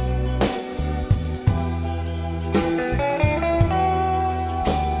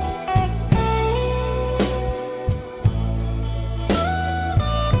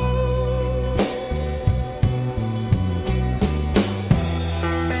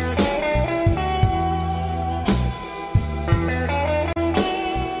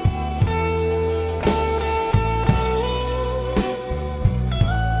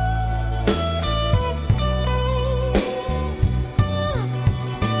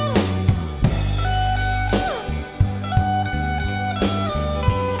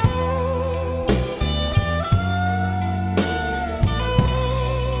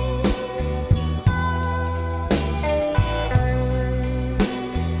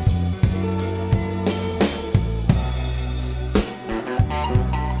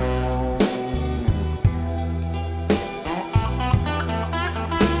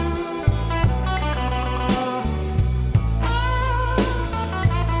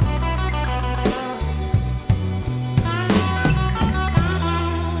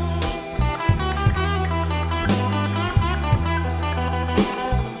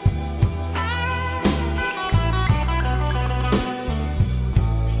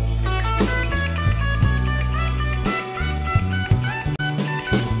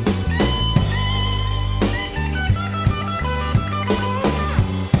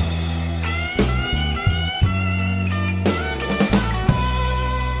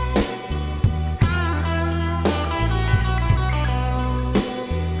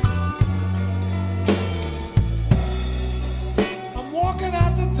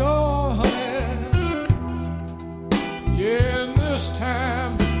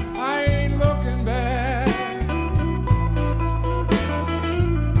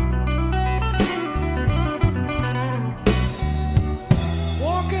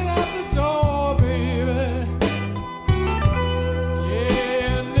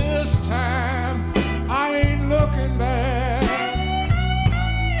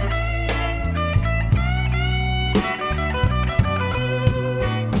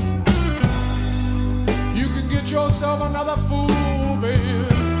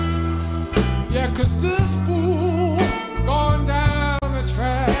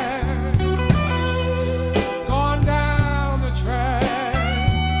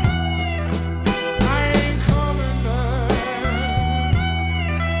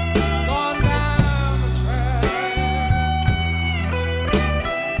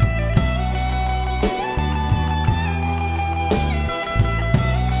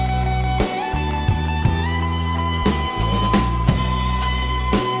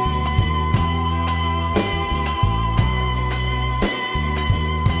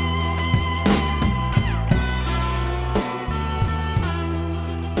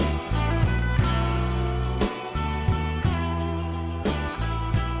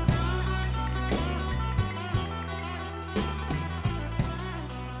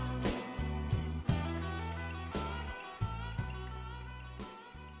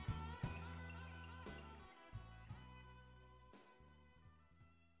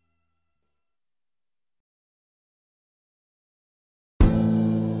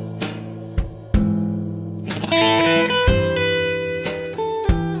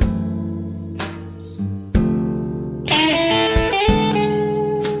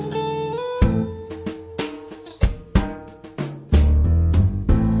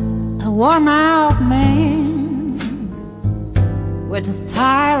 worn out man with a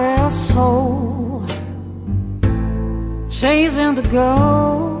tired soul, chasing the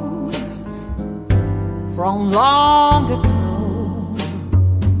ghosts from long ago.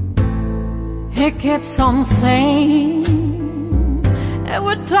 He keeps on saying it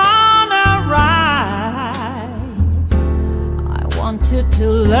would turn out right. I want you to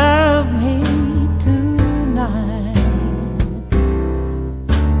love me tonight.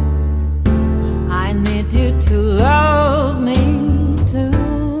 I need you to love me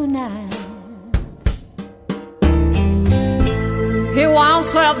tonight. He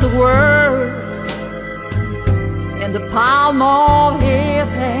once held the world in the palm of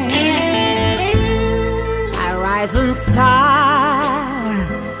his hand, a rising star,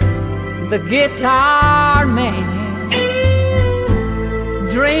 the guitar man.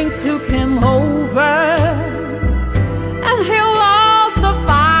 Drink took him over and he lost the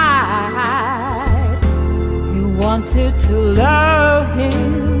fight. He wanted to love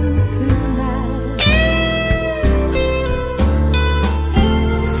him tonight.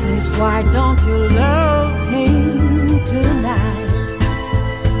 Says, why don't you love him tonight?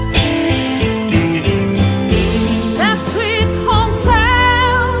 That sweet home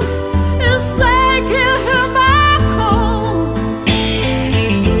sound is taking him back home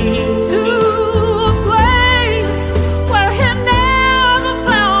to a place where he never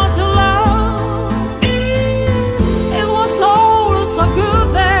felt alone. It was all so good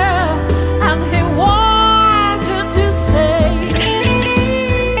there and he wanted to stay,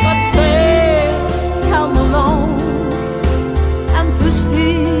 but fate came along and pushed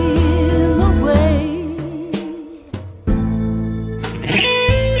him away.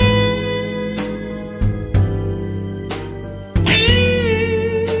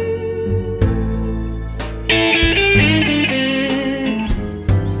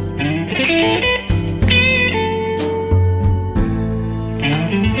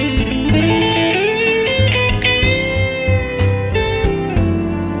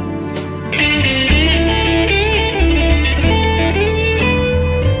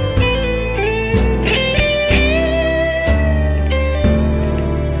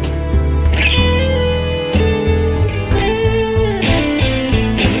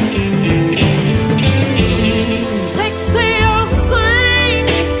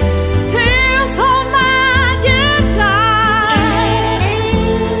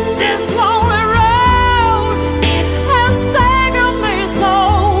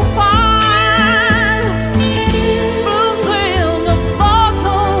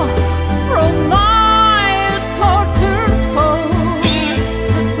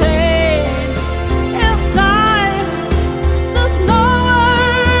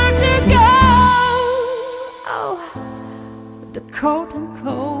 Curtain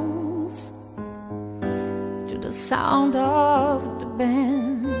calls to the sound of the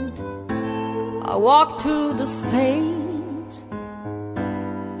band. I walk to the stage.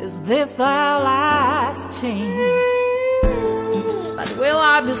 Is this the last chance? But will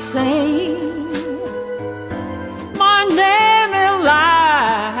I be saying my name in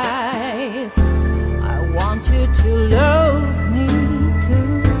lights? I want you to love me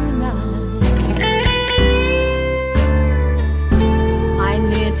tonight. I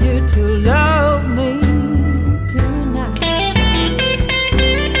need you to love me tonight.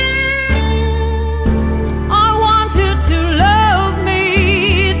 I want you to love me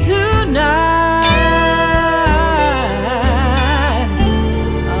tonight.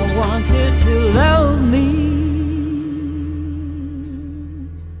 I want you to love me.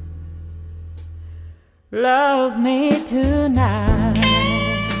 Love me tonight.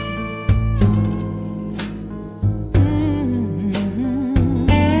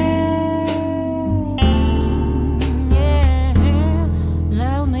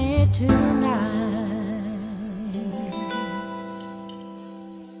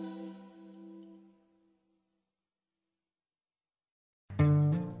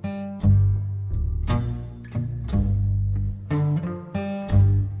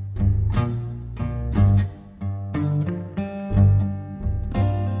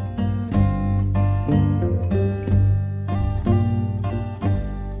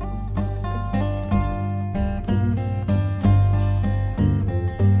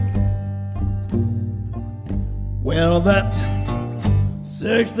 Well, that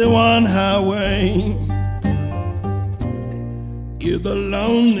 61 highway is the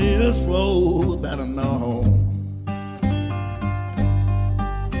loneliest road that I know.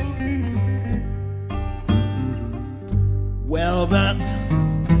 Well, that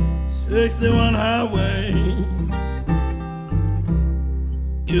 61 highway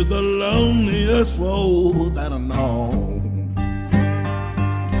is the loneliest road that I know.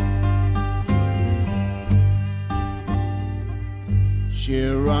 She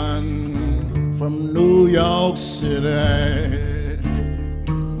run from New York City,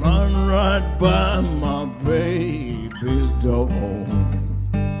 run right by my baby's door.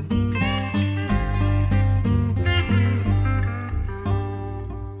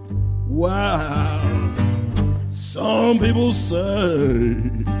 Wow, some people say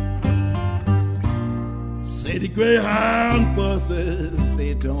the Greyhound buses,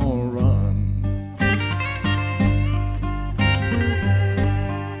 they don't run.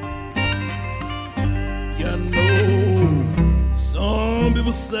 You know, some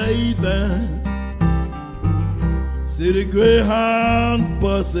people say that the Greyhound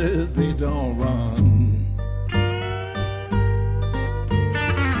buses, they don't run.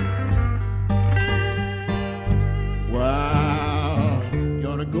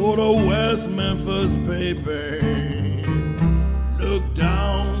 Go to West Memphis, baby. Look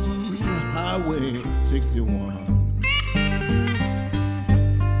down Highway 61.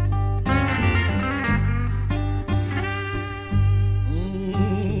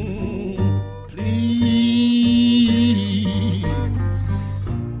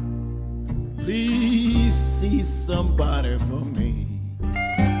 Please see somebody for me.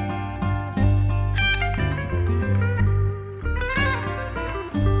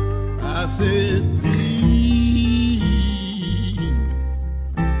 I said,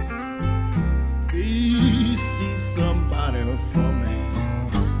 please see somebody for me.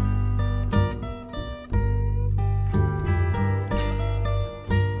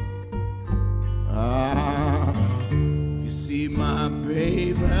 If you see my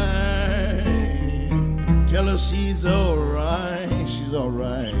baby, tell her she's all right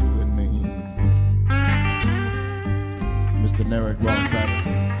with me. Mr. Narek Ross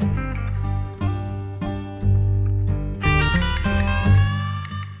Patterson.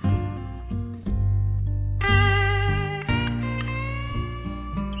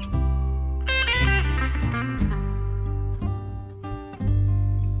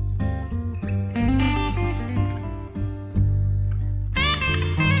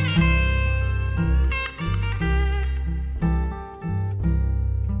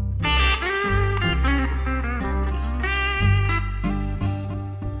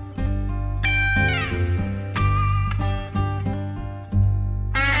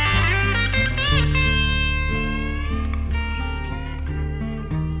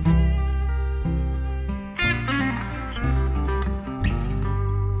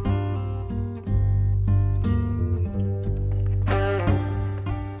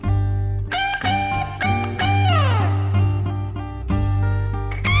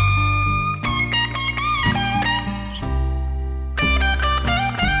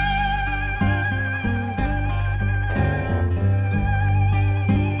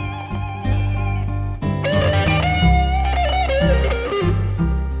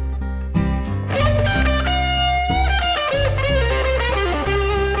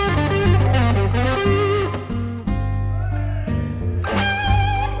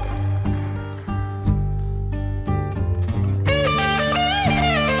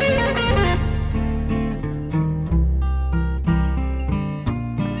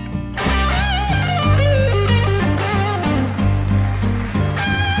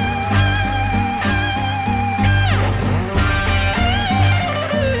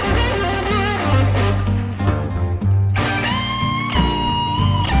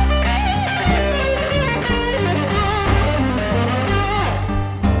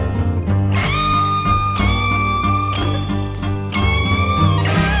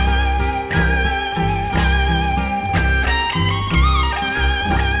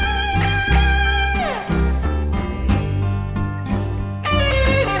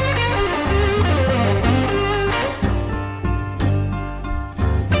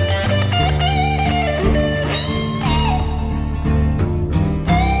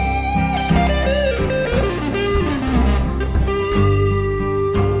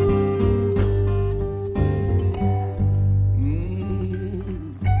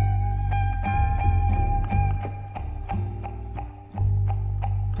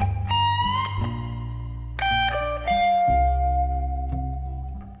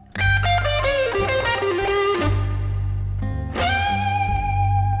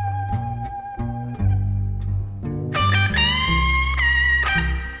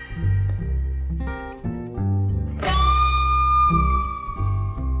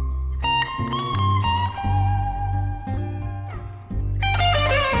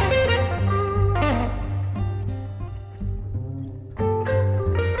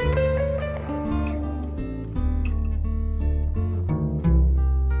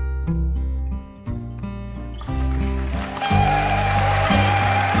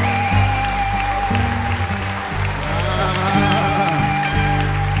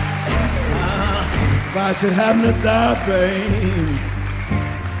 I should happen to die, babe,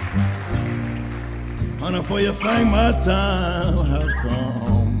 honey, for you think my time have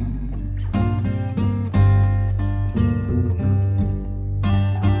come.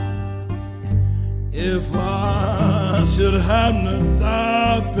 If I should happen to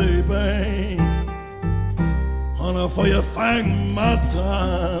die, baby, honey, for you think my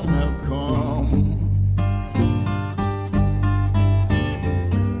time have come.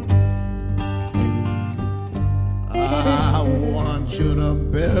 I want you to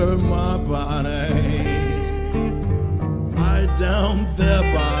bury my body right down there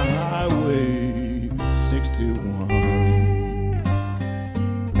by Highway 61.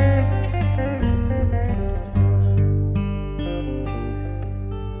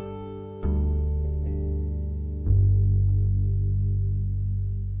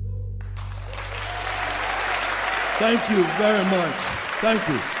 Thank you very much. Thank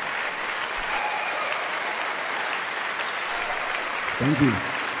you. Thank you.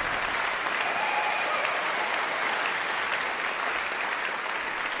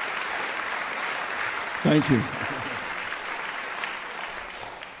 Thank you.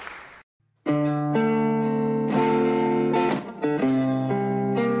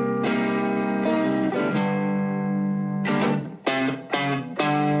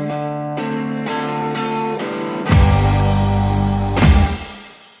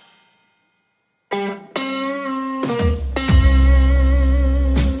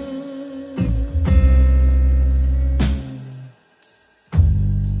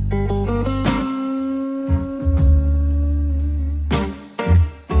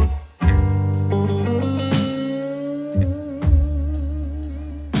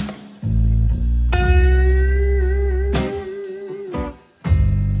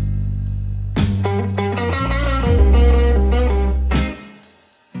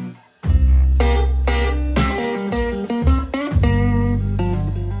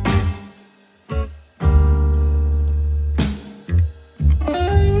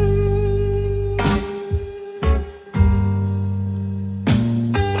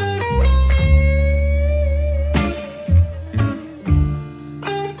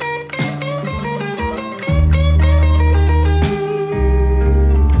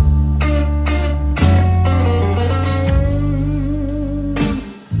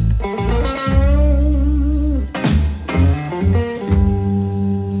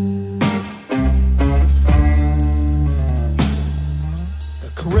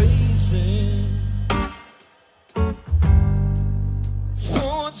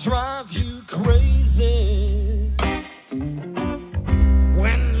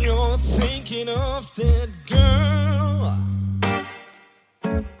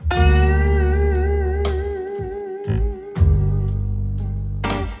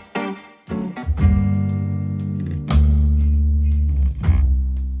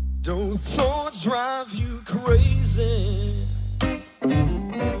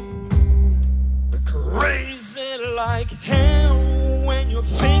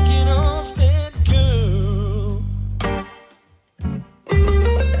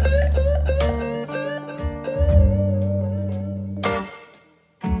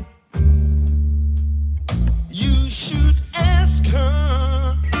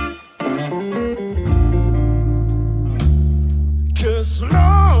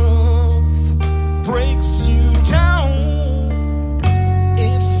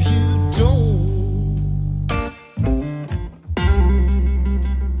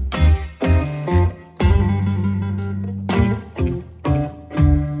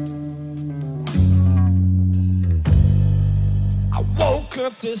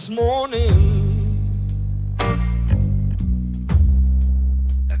 This morning,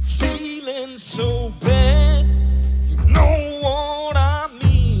 feeling so bad, you know what I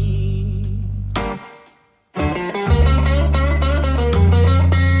mean.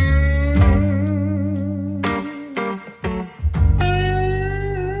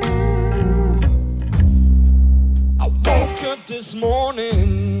 I woke up this morning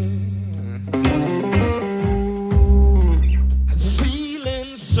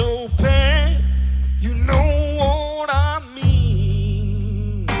so bad, you know what I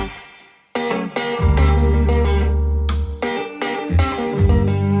mean.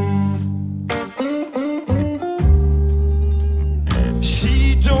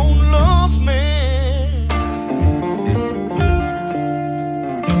 She don't love me,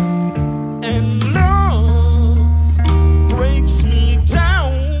 and love breaks me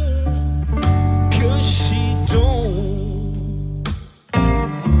down, 'cause she don't.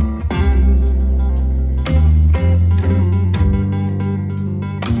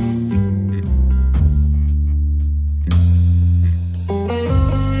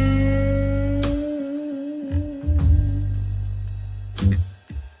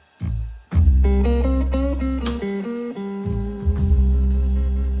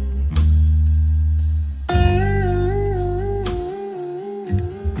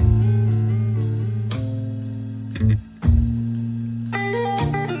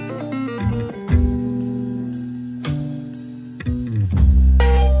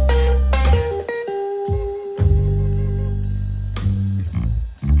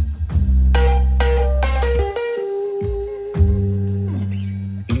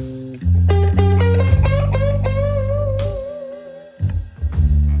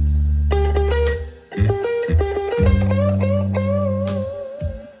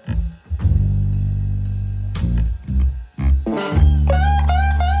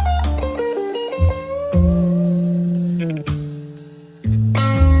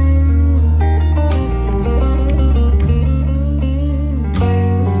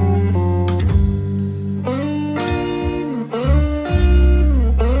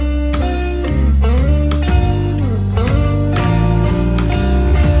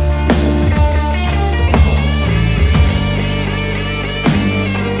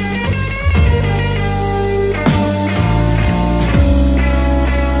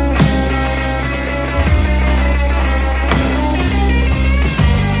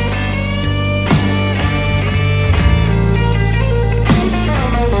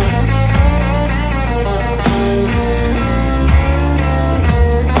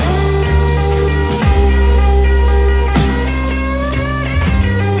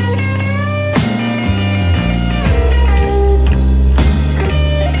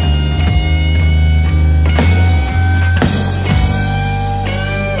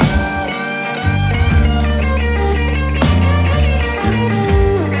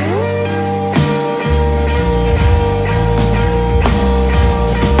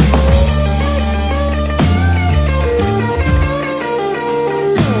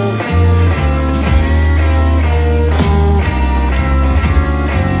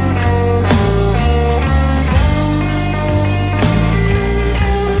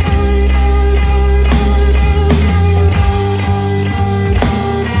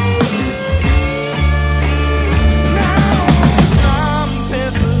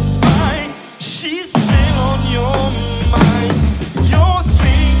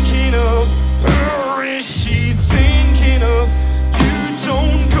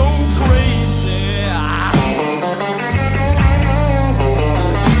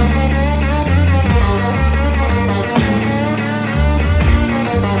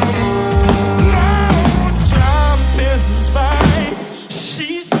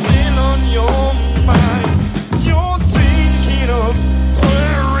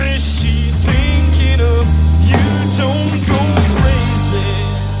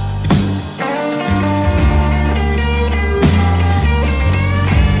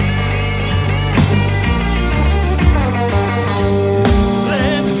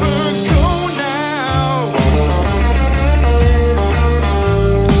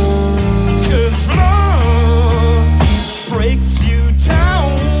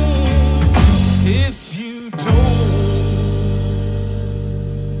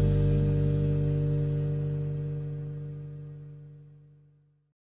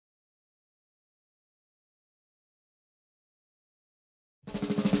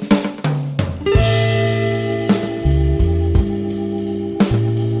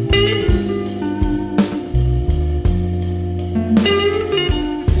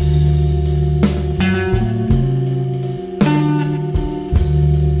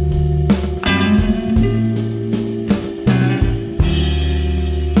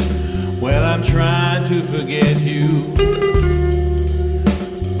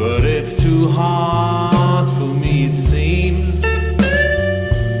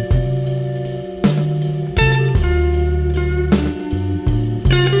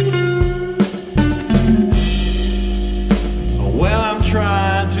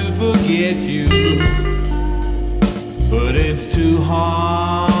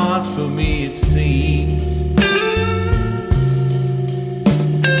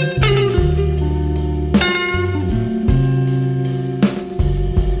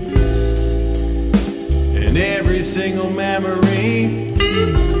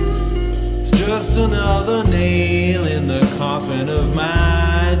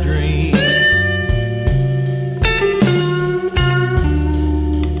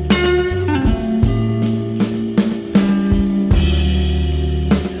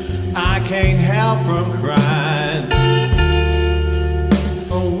 can't help from crying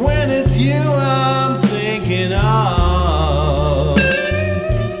when it's you I'm thinking of.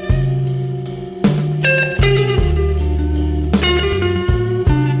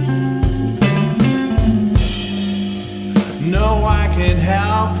 No, I can't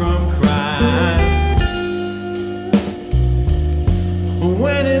help from crying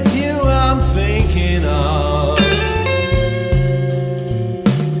when it's you I'm thinking of.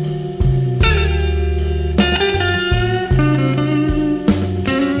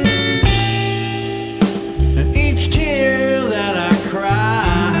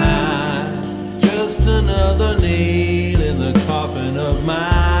 Of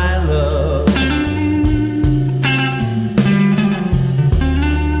my love.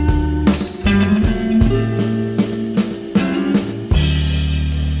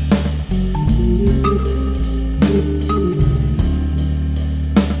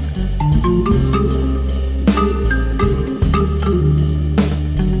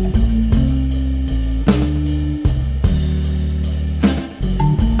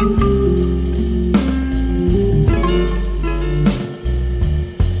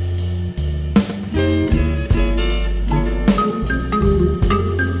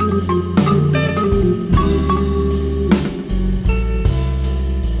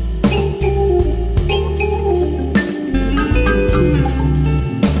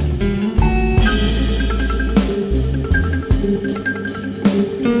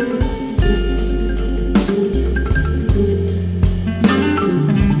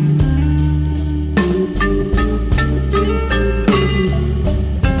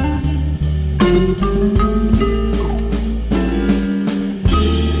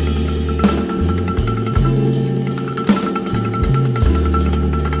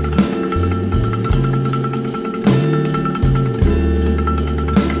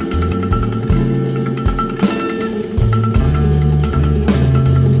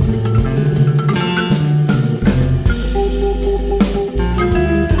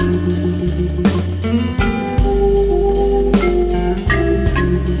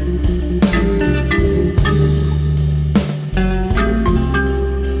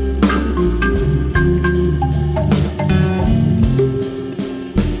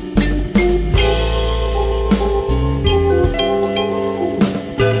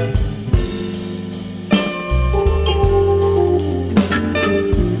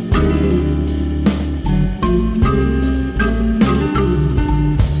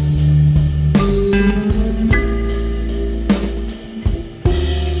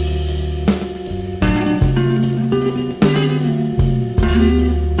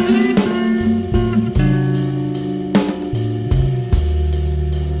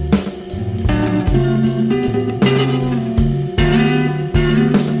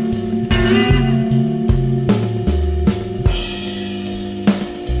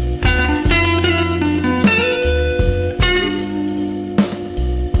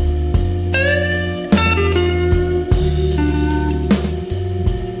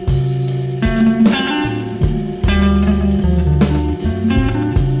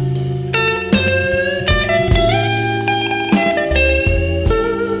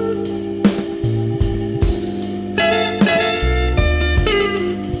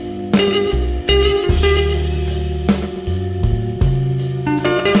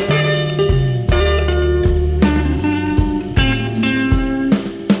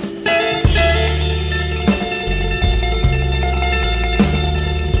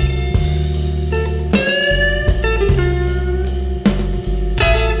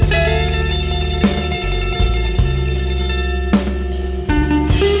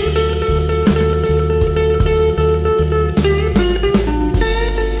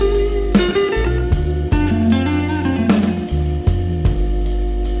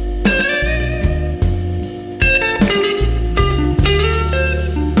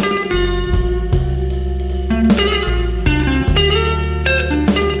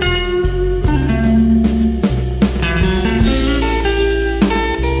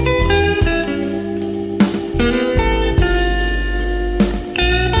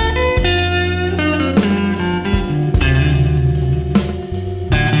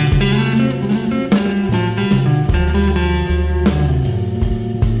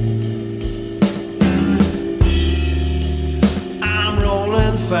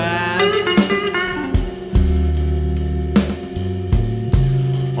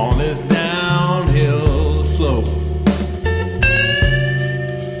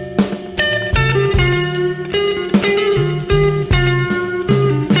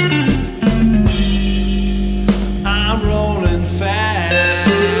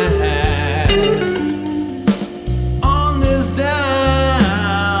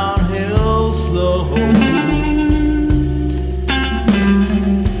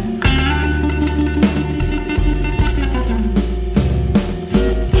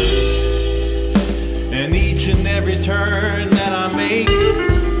 every turn that I make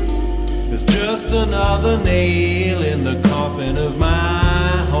is just another nail in the coffin of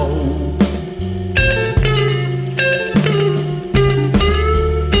my home.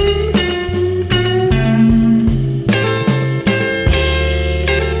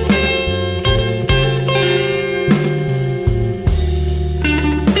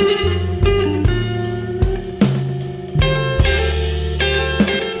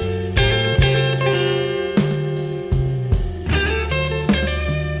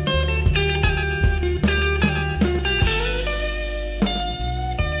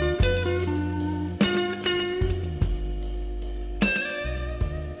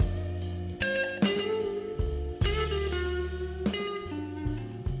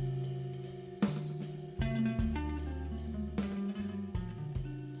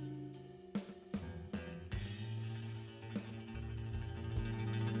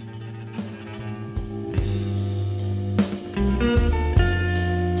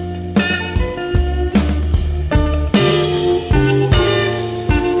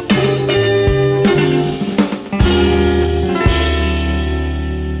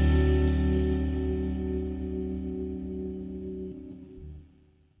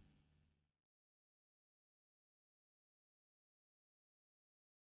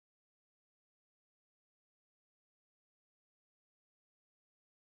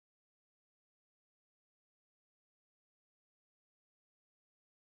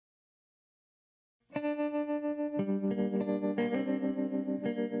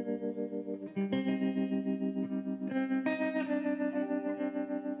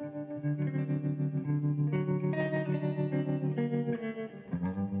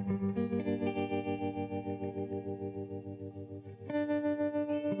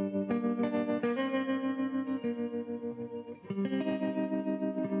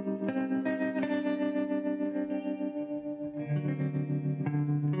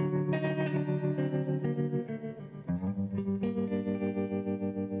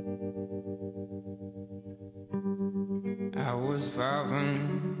 I was 5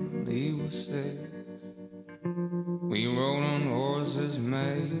 and he was 6. We rode on horses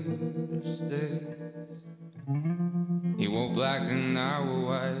made of sticks. He wore black and I wore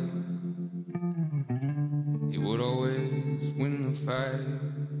white. He would always win the fight.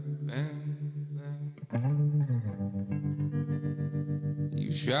 Bang, bang.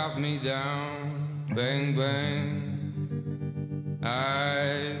 You shot me down. Bang, bang.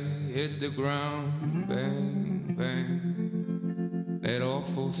 I hit the ground. Bang, bang. That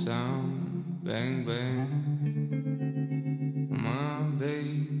awful sound, bang, bang. My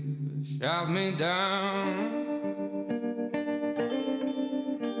baby shot me down.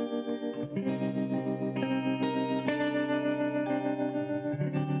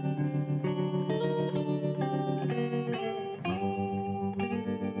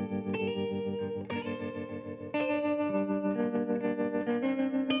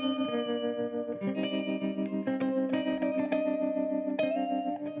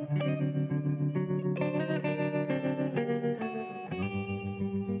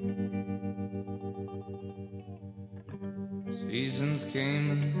 Seasons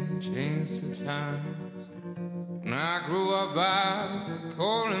came and changed the times. When I grew up, I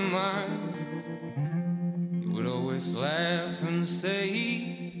called him mine. He would always laugh and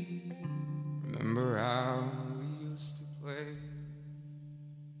say, remember how we used to play?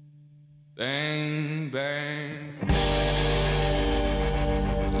 Bang, bang.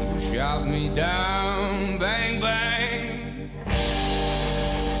 You shot me down. Bang, bang.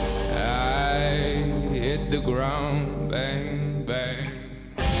 I hit the ground. Bang, bang.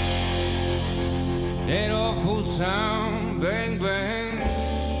 That awful sound, bang, bang.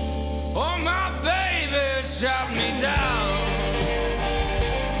 Oh, my baby shot me down.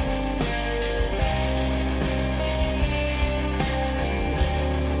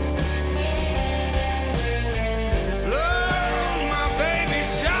 Lord, my baby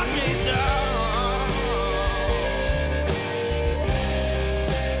shot me down.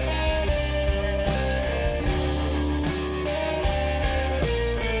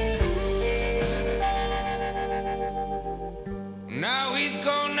 Now he's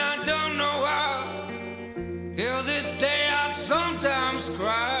gone, I don't know how. Till this day I sometimes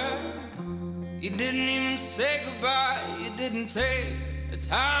cry. You didn't even say goodbye. You didn't take the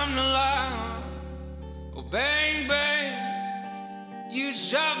time to lie. Oh, bang, bang. You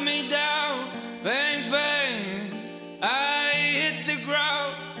shot me down. Bang, bang. I hit the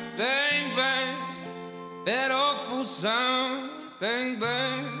ground. Bang, bang. That awful sound. Bang,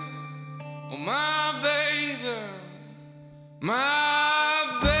 bang. Oh, my baby.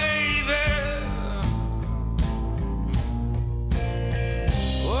 My baby,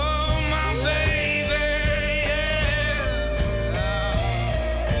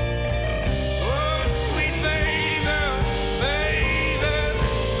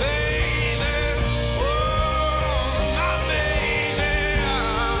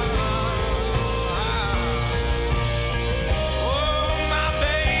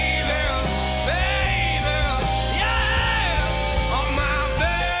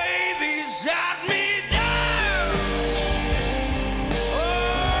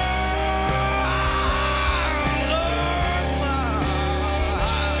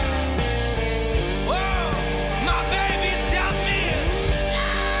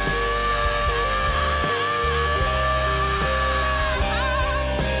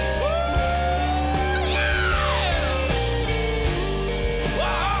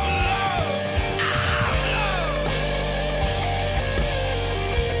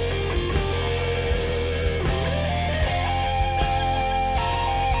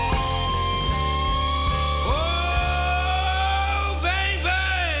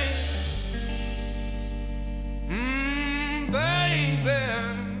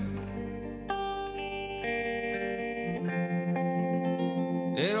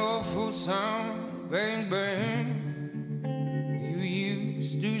 sound, bang, bang. You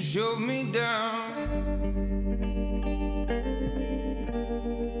used to show me down.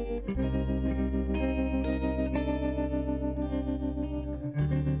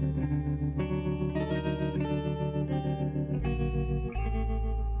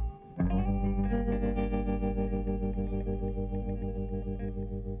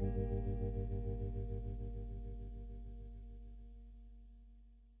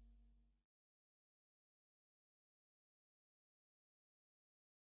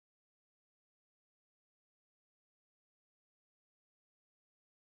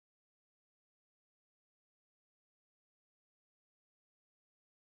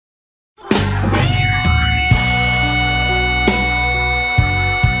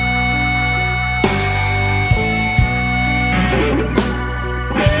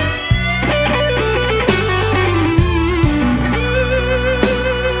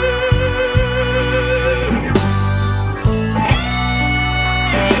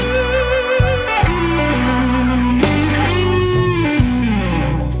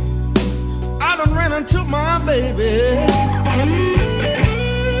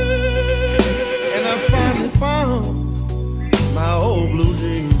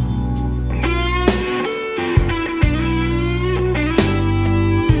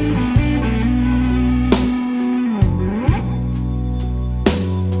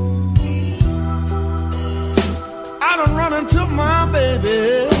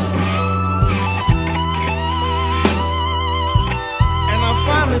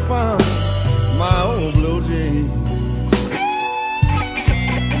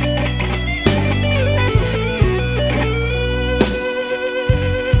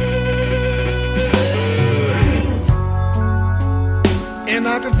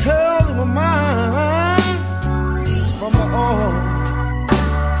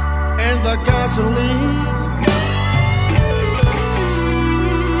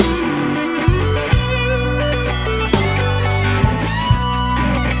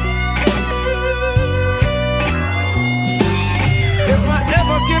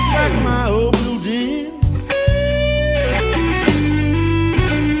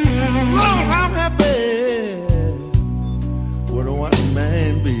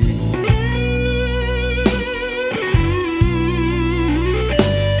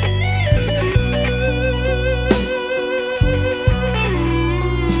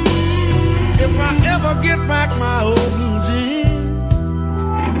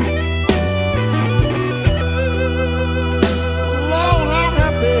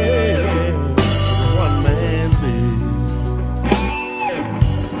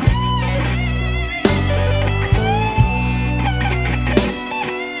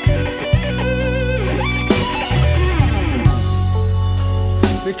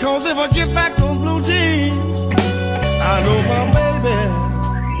 Because if I get back those blue jeans, I know my baby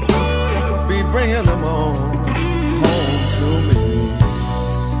be bringing them on home to me.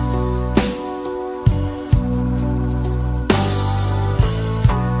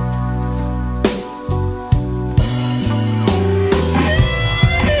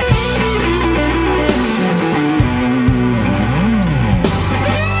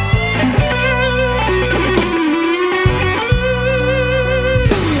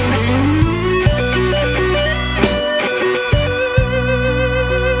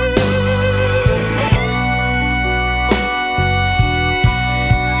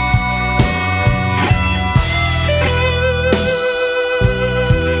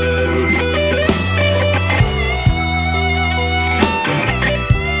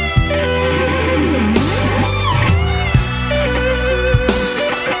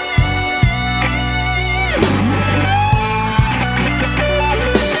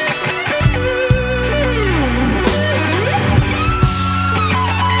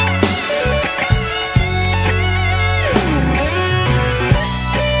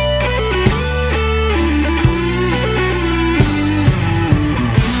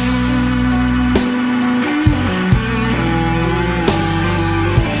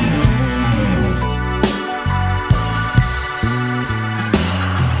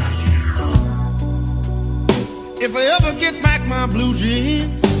 If I ever get back my blue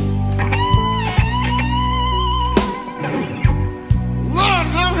jeans, Lord,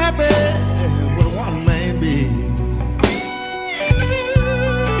 how happy would one man be?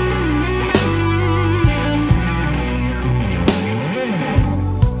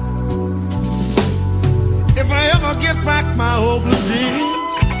 If I ever get back my old blue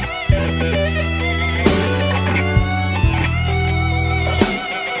jeans,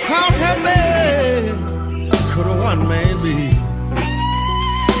 how happy could a one man be?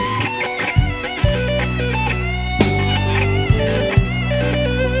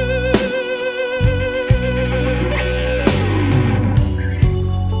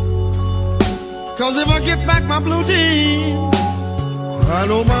 'cause if I get back my blue jeans, I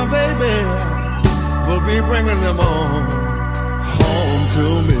know my baby will be bringing them on home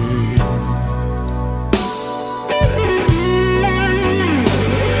to me.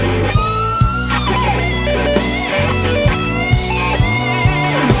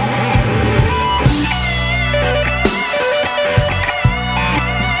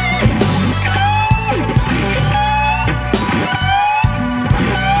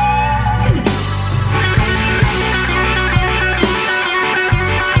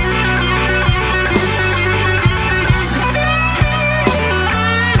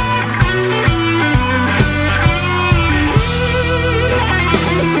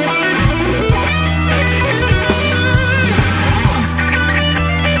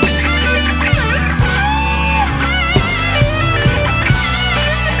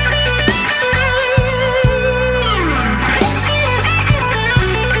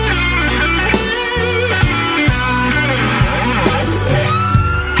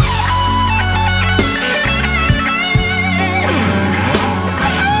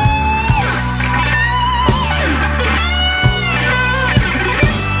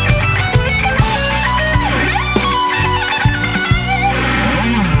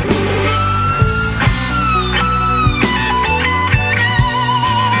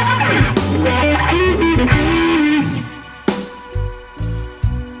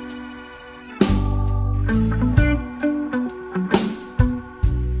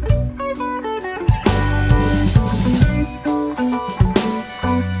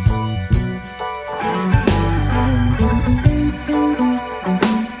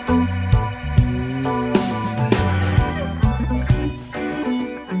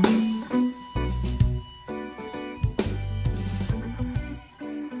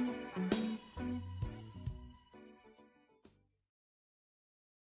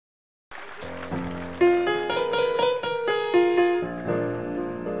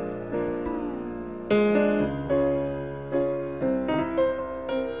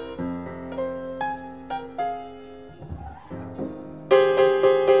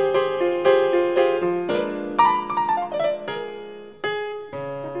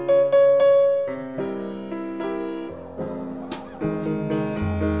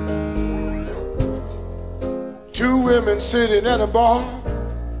 Two women sitting at a bar.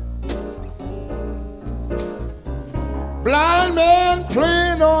 Blind man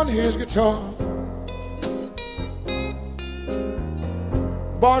playing on his guitar.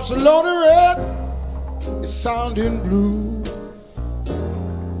 Barcelona red is sounding blue.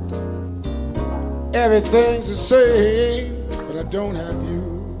 Everything's the same, but I don't have you.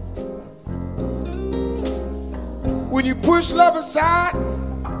 When you push love aside,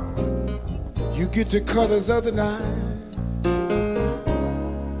 you get the colors of the night.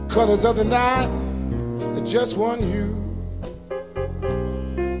 Colors of the night are just one hue.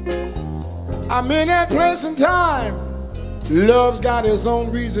 I'm in that place and time. Love's got its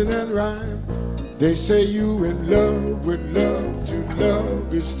own reason and rhyme. They say you in love with love, to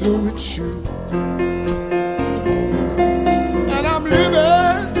love is through its shoe. And I'm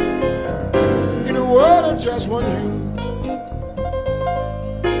living in a world of just one hue.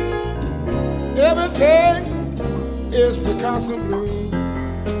 Everything is Picasso blue.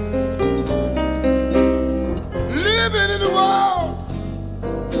 Living in the world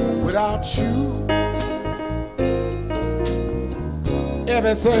without you.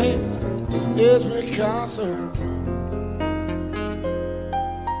 Everything is Picasso blue.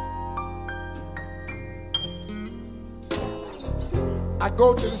 I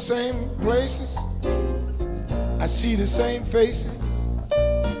go to the same places, I see the same faces.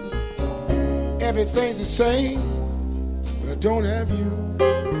 Everything's the same, but I don't have you.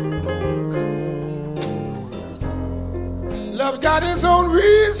 Love's got its own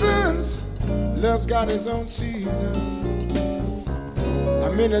reasons, love's got its own seasons.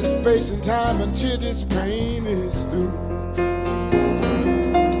 I'm in this space and time until this pain is through.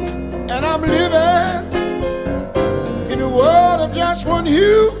 And I'm living in a world of just one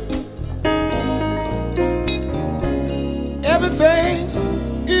hue. Everything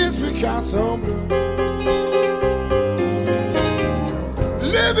is Picasso blue.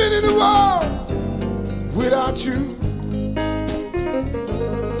 Living in the world without you.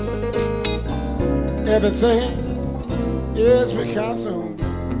 Everything is Picasso.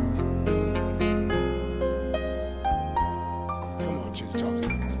 Come on, Chief, talk to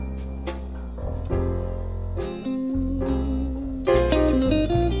me.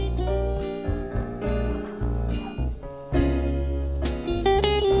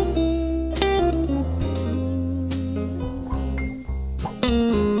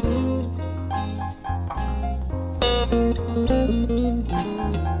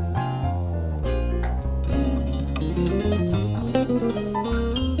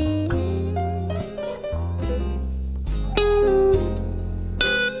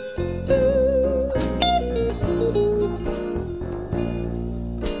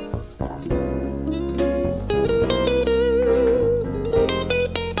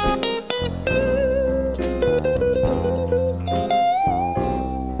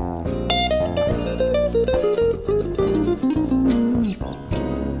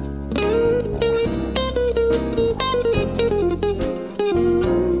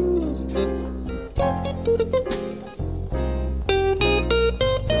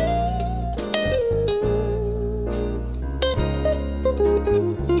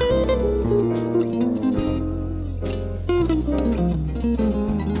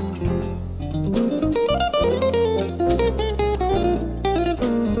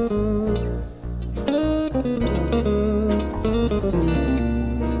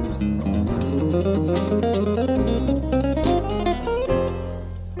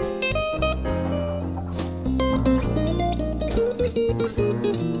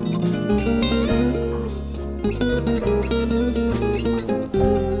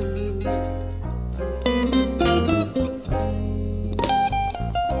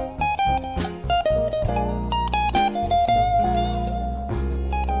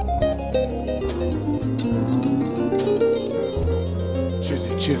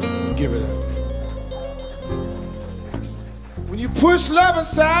 Give it up. When you push love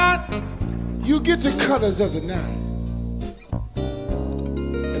aside, you get the colors of the night.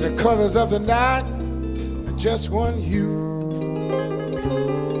 And the colors of the night are just one hue.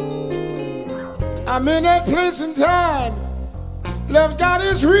 I'm in that place and time. Love's got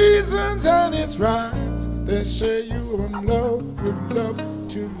its reasons and its rhymes. They say you are in love with love,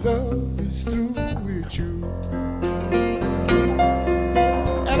 to love is through with you.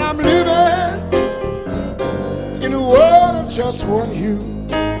 And I'm living in a world of just one hue.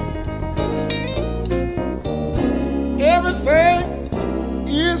 Everything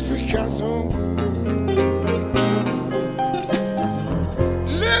is Picasso.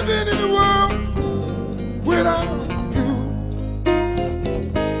 Living in a world without you.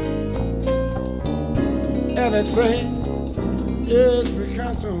 Everything is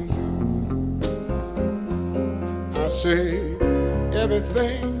Picasso. I say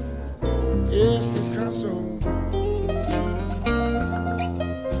everything is Picasso.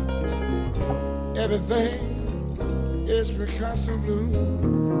 Everything is Picasso blue.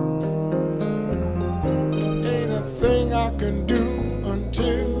 Ain't a thing I can do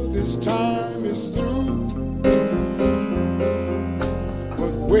until this time is through.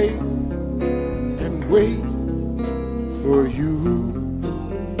 But wait and wait for you.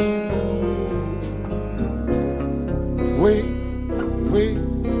 Wait. Wait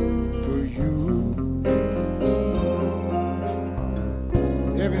for you.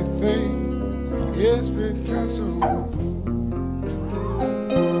 Everything is Picasso.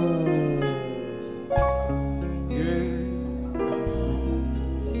 Yeah,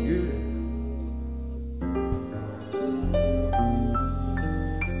 yeah.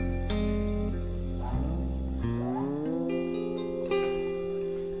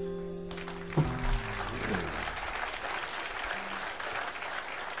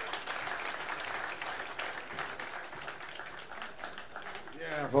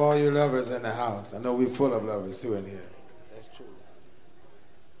 For all you lovers in the house. I know we're full of lovers too in here. That's true.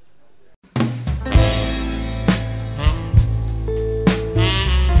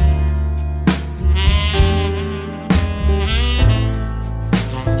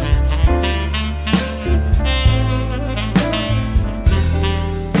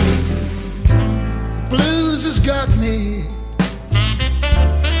 The blues has got me,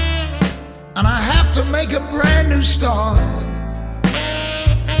 and I have to make a brand new start.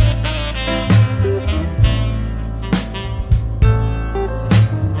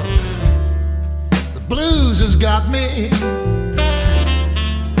 Blues has got me,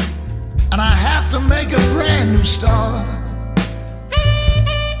 and I have to make a brand new start.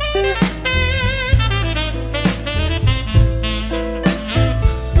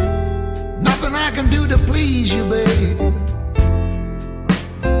 Nothing I can do to please you, babe,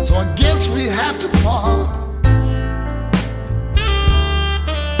 so I guess we have to part.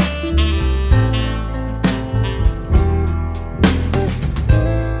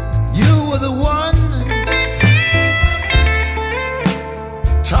 You were the one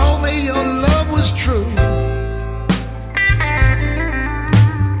told me your love was true.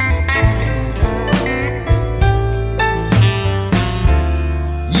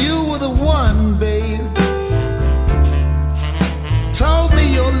 You were the one, babe, told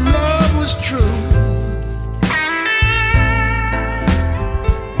me your love was true.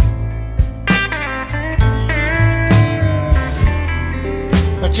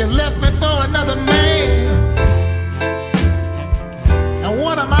 But you left me for another man. And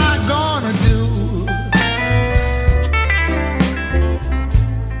what am I gonna do?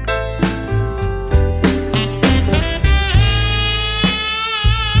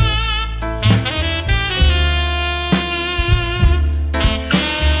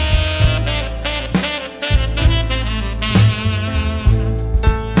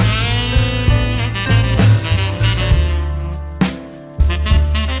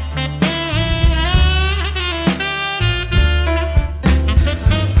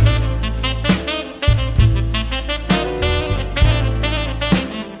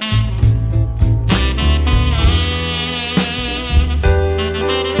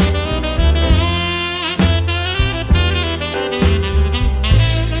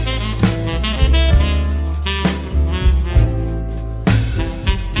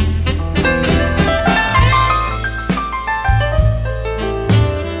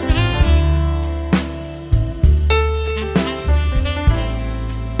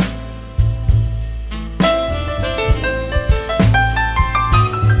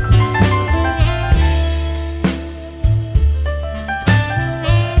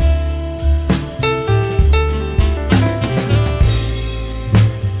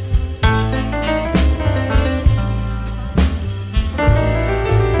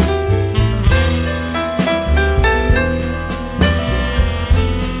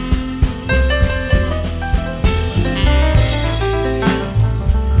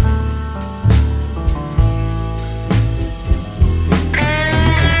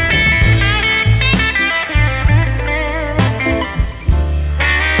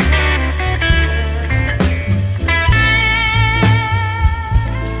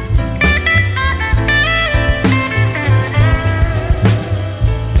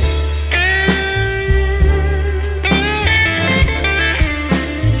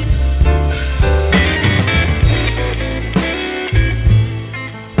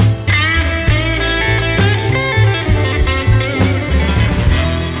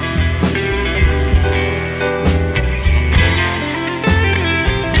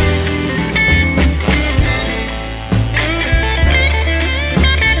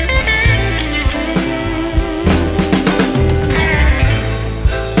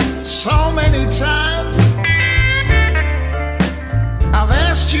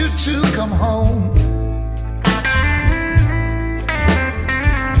 asked you to come home.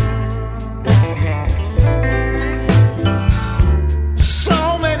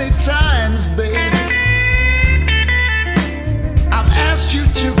 So many times, baby, I've asked you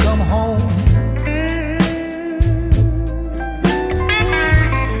to come home.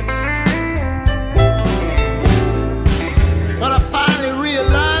 But I finally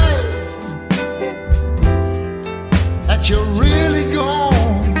realized that you're really gone.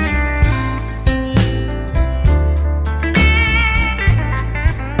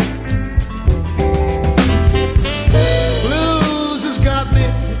 Blues has got me.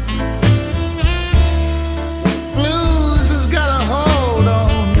 Blues has got a hold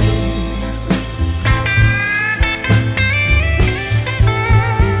on me.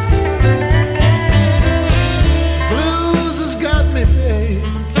 Blues has got me, babe.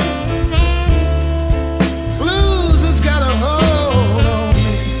 Blues has got a hold on me.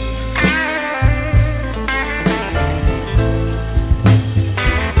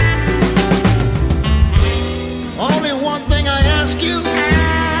 Only one thing I ask you,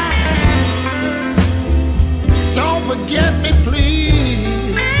 don't forget me, please.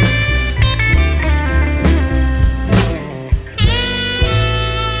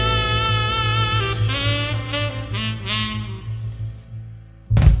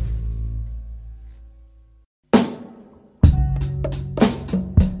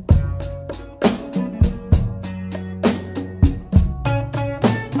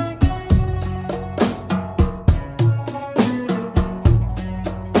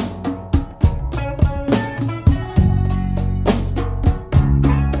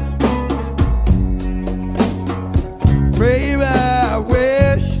 Baby, I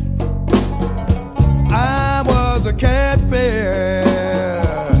wish I was a catfish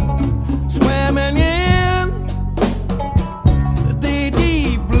swimming in the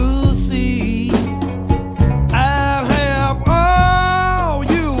deep blue sea. I'd have all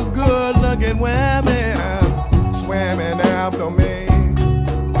you good-looking women swimming after me,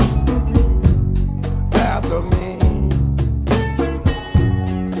 after me.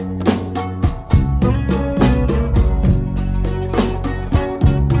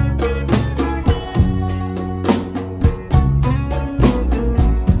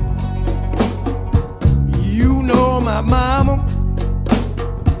 You know my mama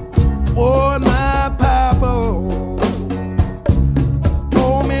or my papa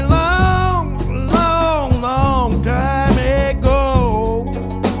told me long, long, long time ago,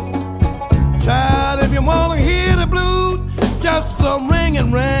 child, if you wanna hear the blues, just some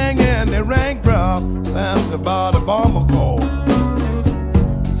ringing, ringing, they ring from Zanzibar to Bamako,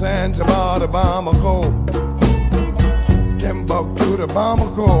 Zanzibar to Bamako, Timbuktu to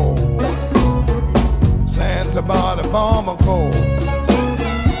Bamako, Zanzibar to Bamako.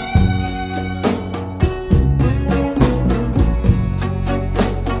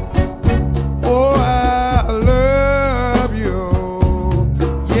 Oh, I love you.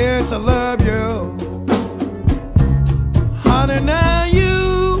 Yes, I love you. Honey, now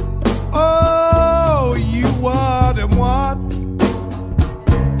you, oh, you are the one.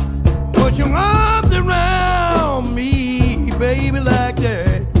 Put your arms around me, baby, like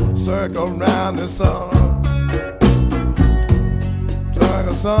that. Circle around the sun.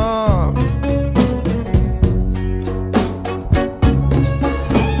 Circle sun.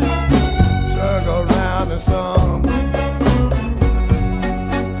 Circle around the sun.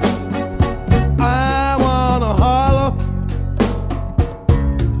 I wanna holler,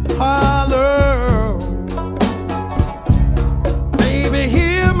 holler. Baby,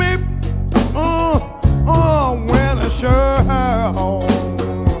 hear me, when I sure.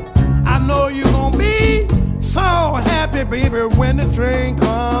 I know you gon' be so happy, baby, when the train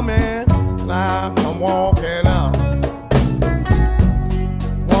comin'. Now I'm walking out,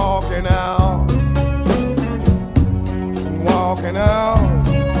 walking out, walking out.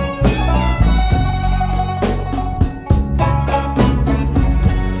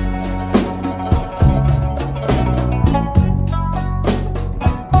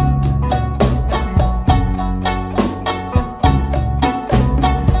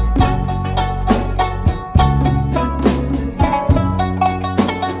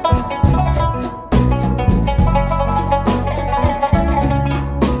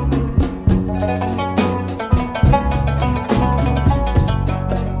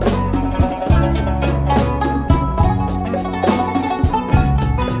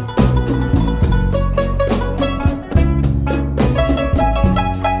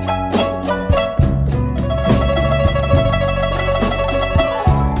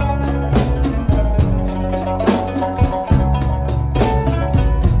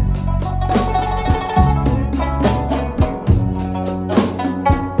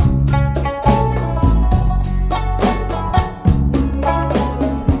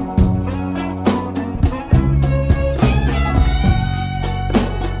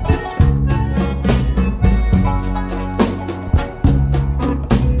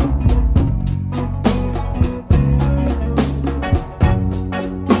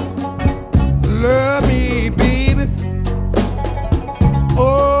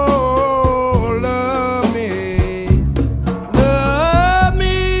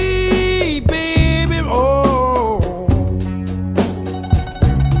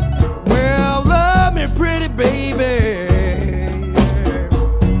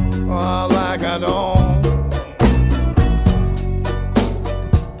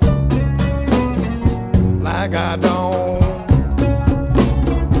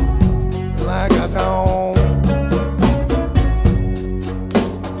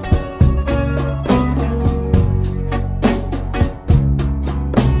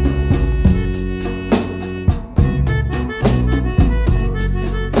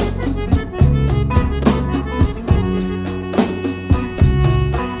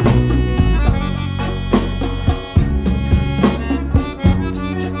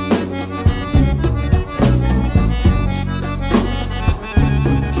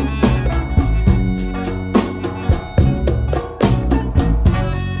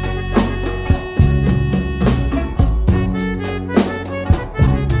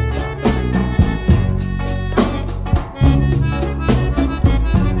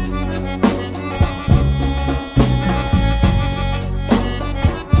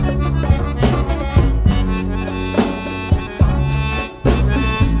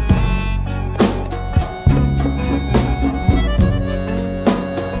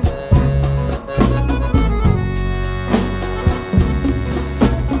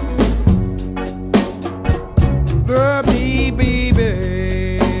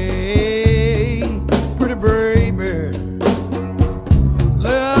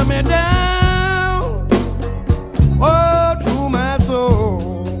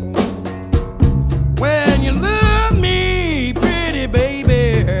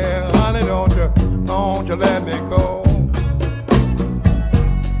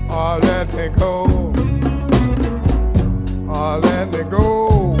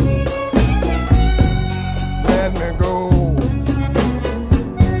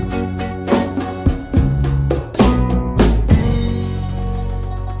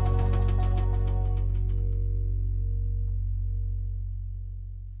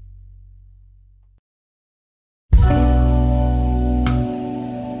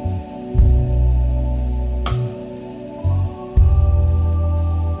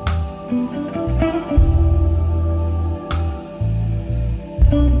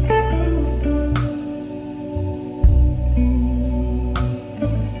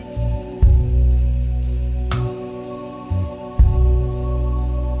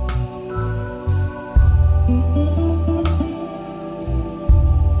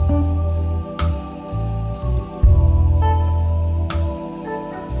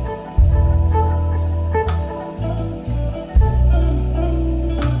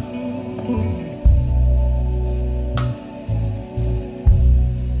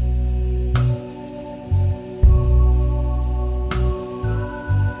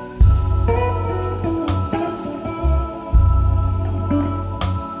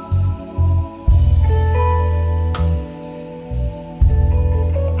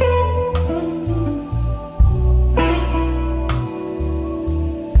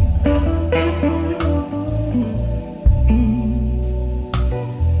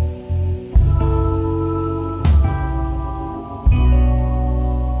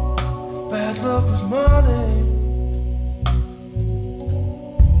 bad luck was money,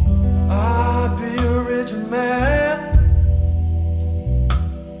 I'd be a rich man.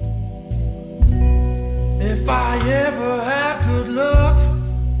 If I ever had good luck,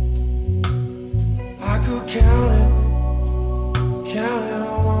 I could count it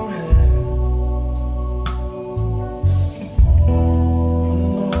on one hand.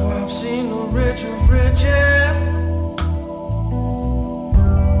 No, I've seen the rich of riches,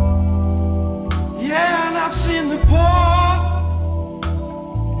 yeah, and I've seen the poor.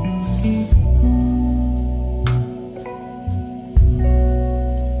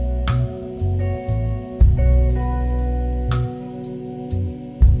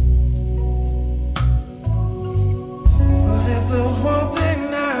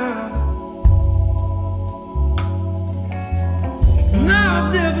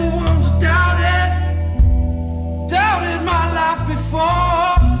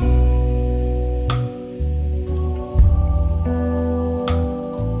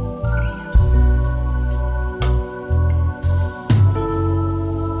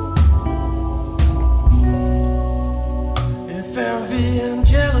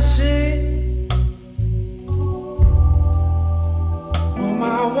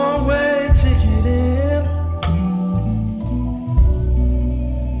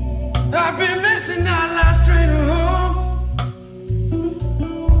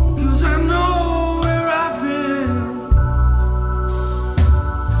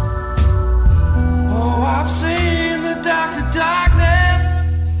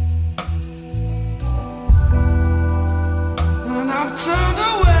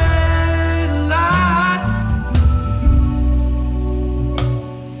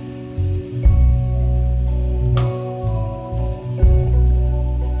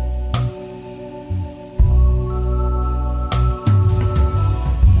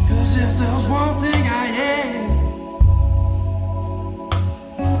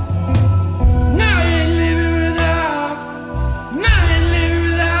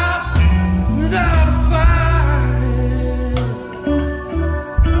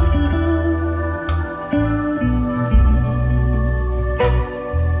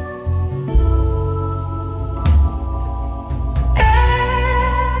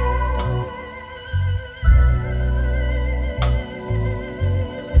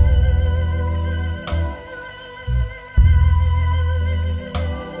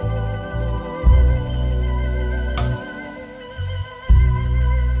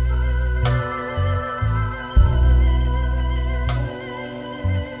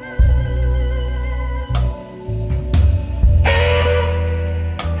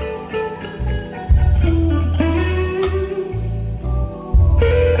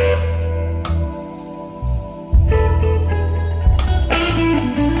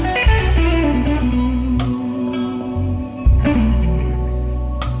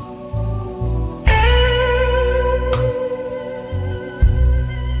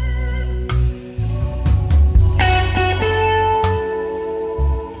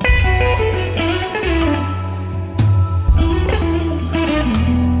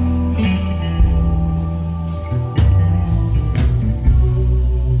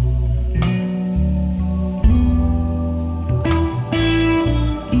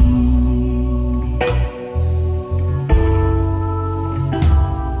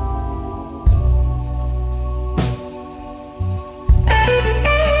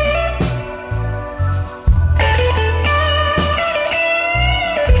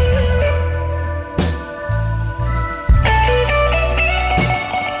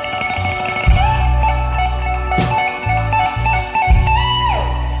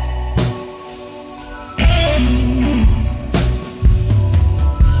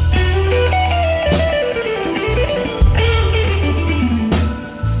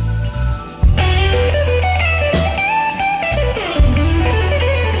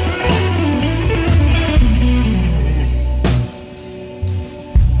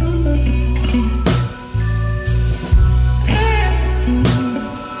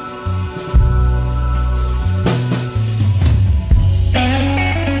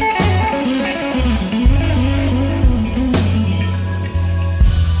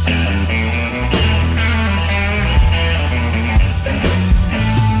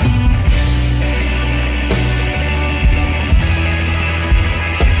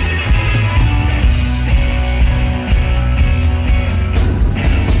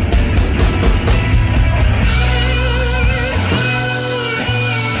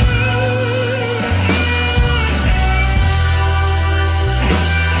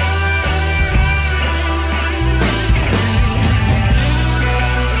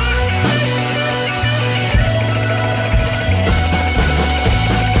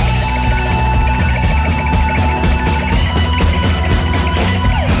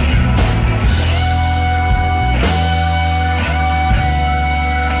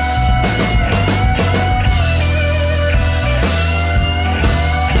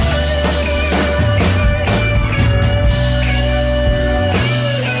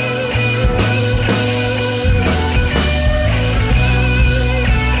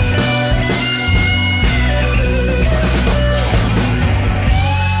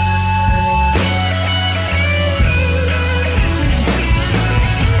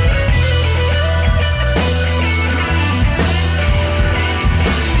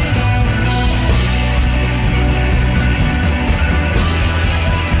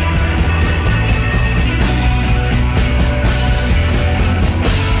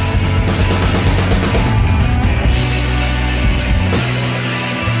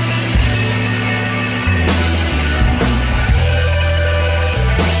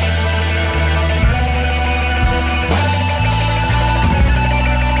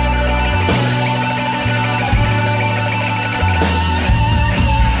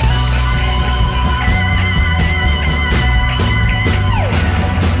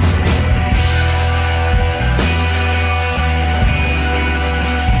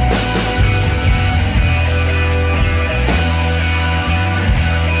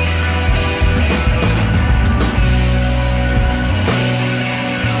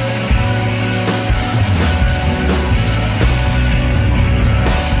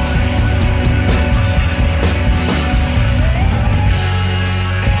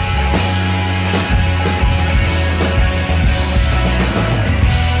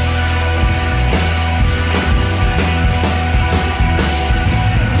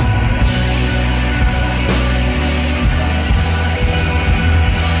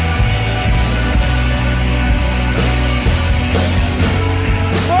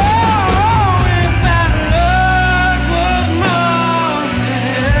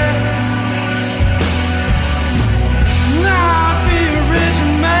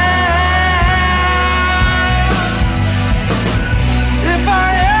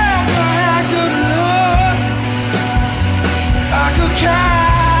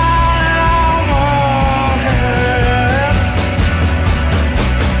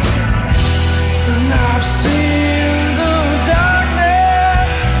 I've seen the darkness,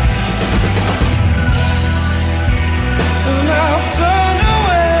 and I've turned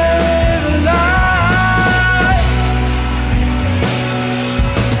away the light.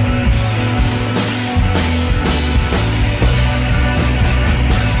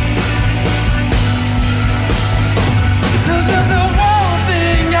 Cause if there's one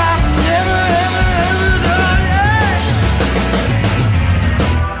thing I've never, ever, ever done, yeah,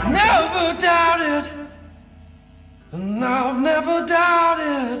 never doubted, and I've never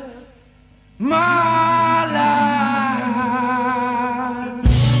doubted my life.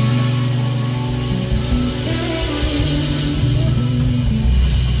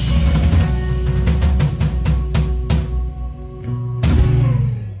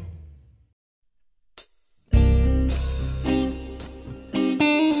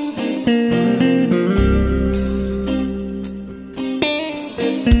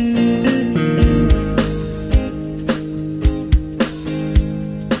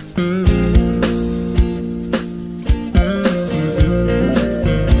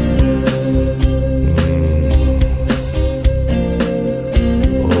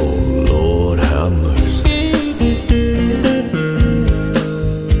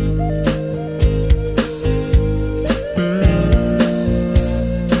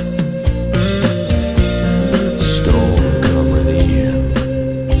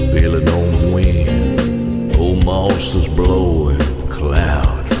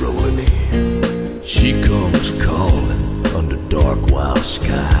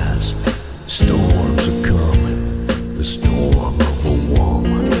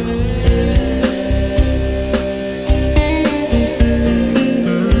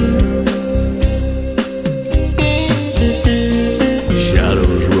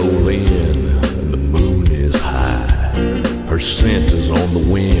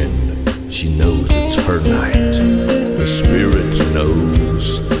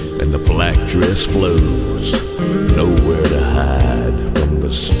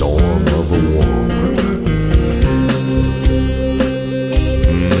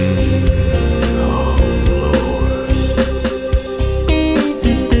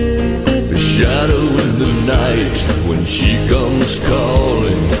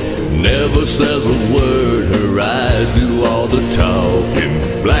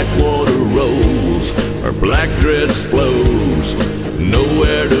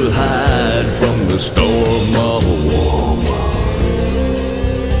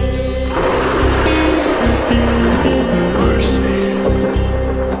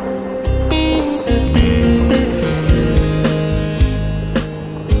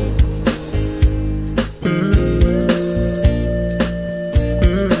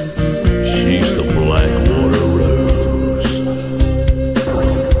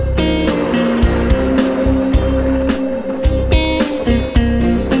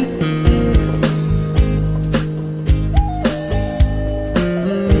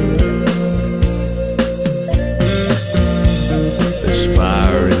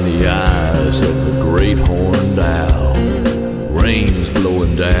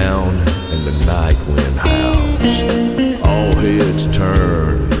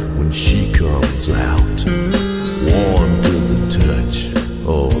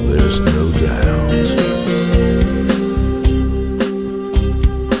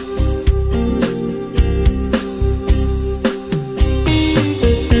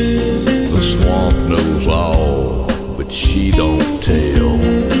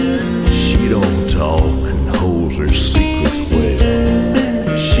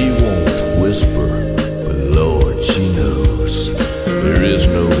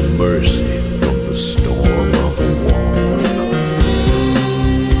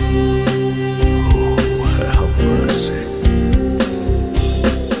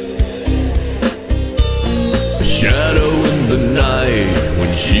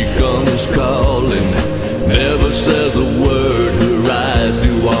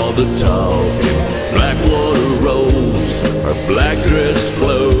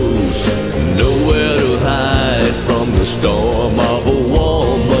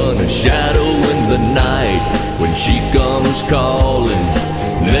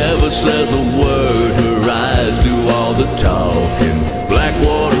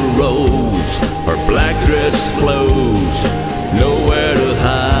 Flows, nowhere to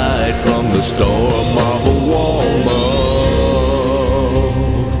hide from the storm of a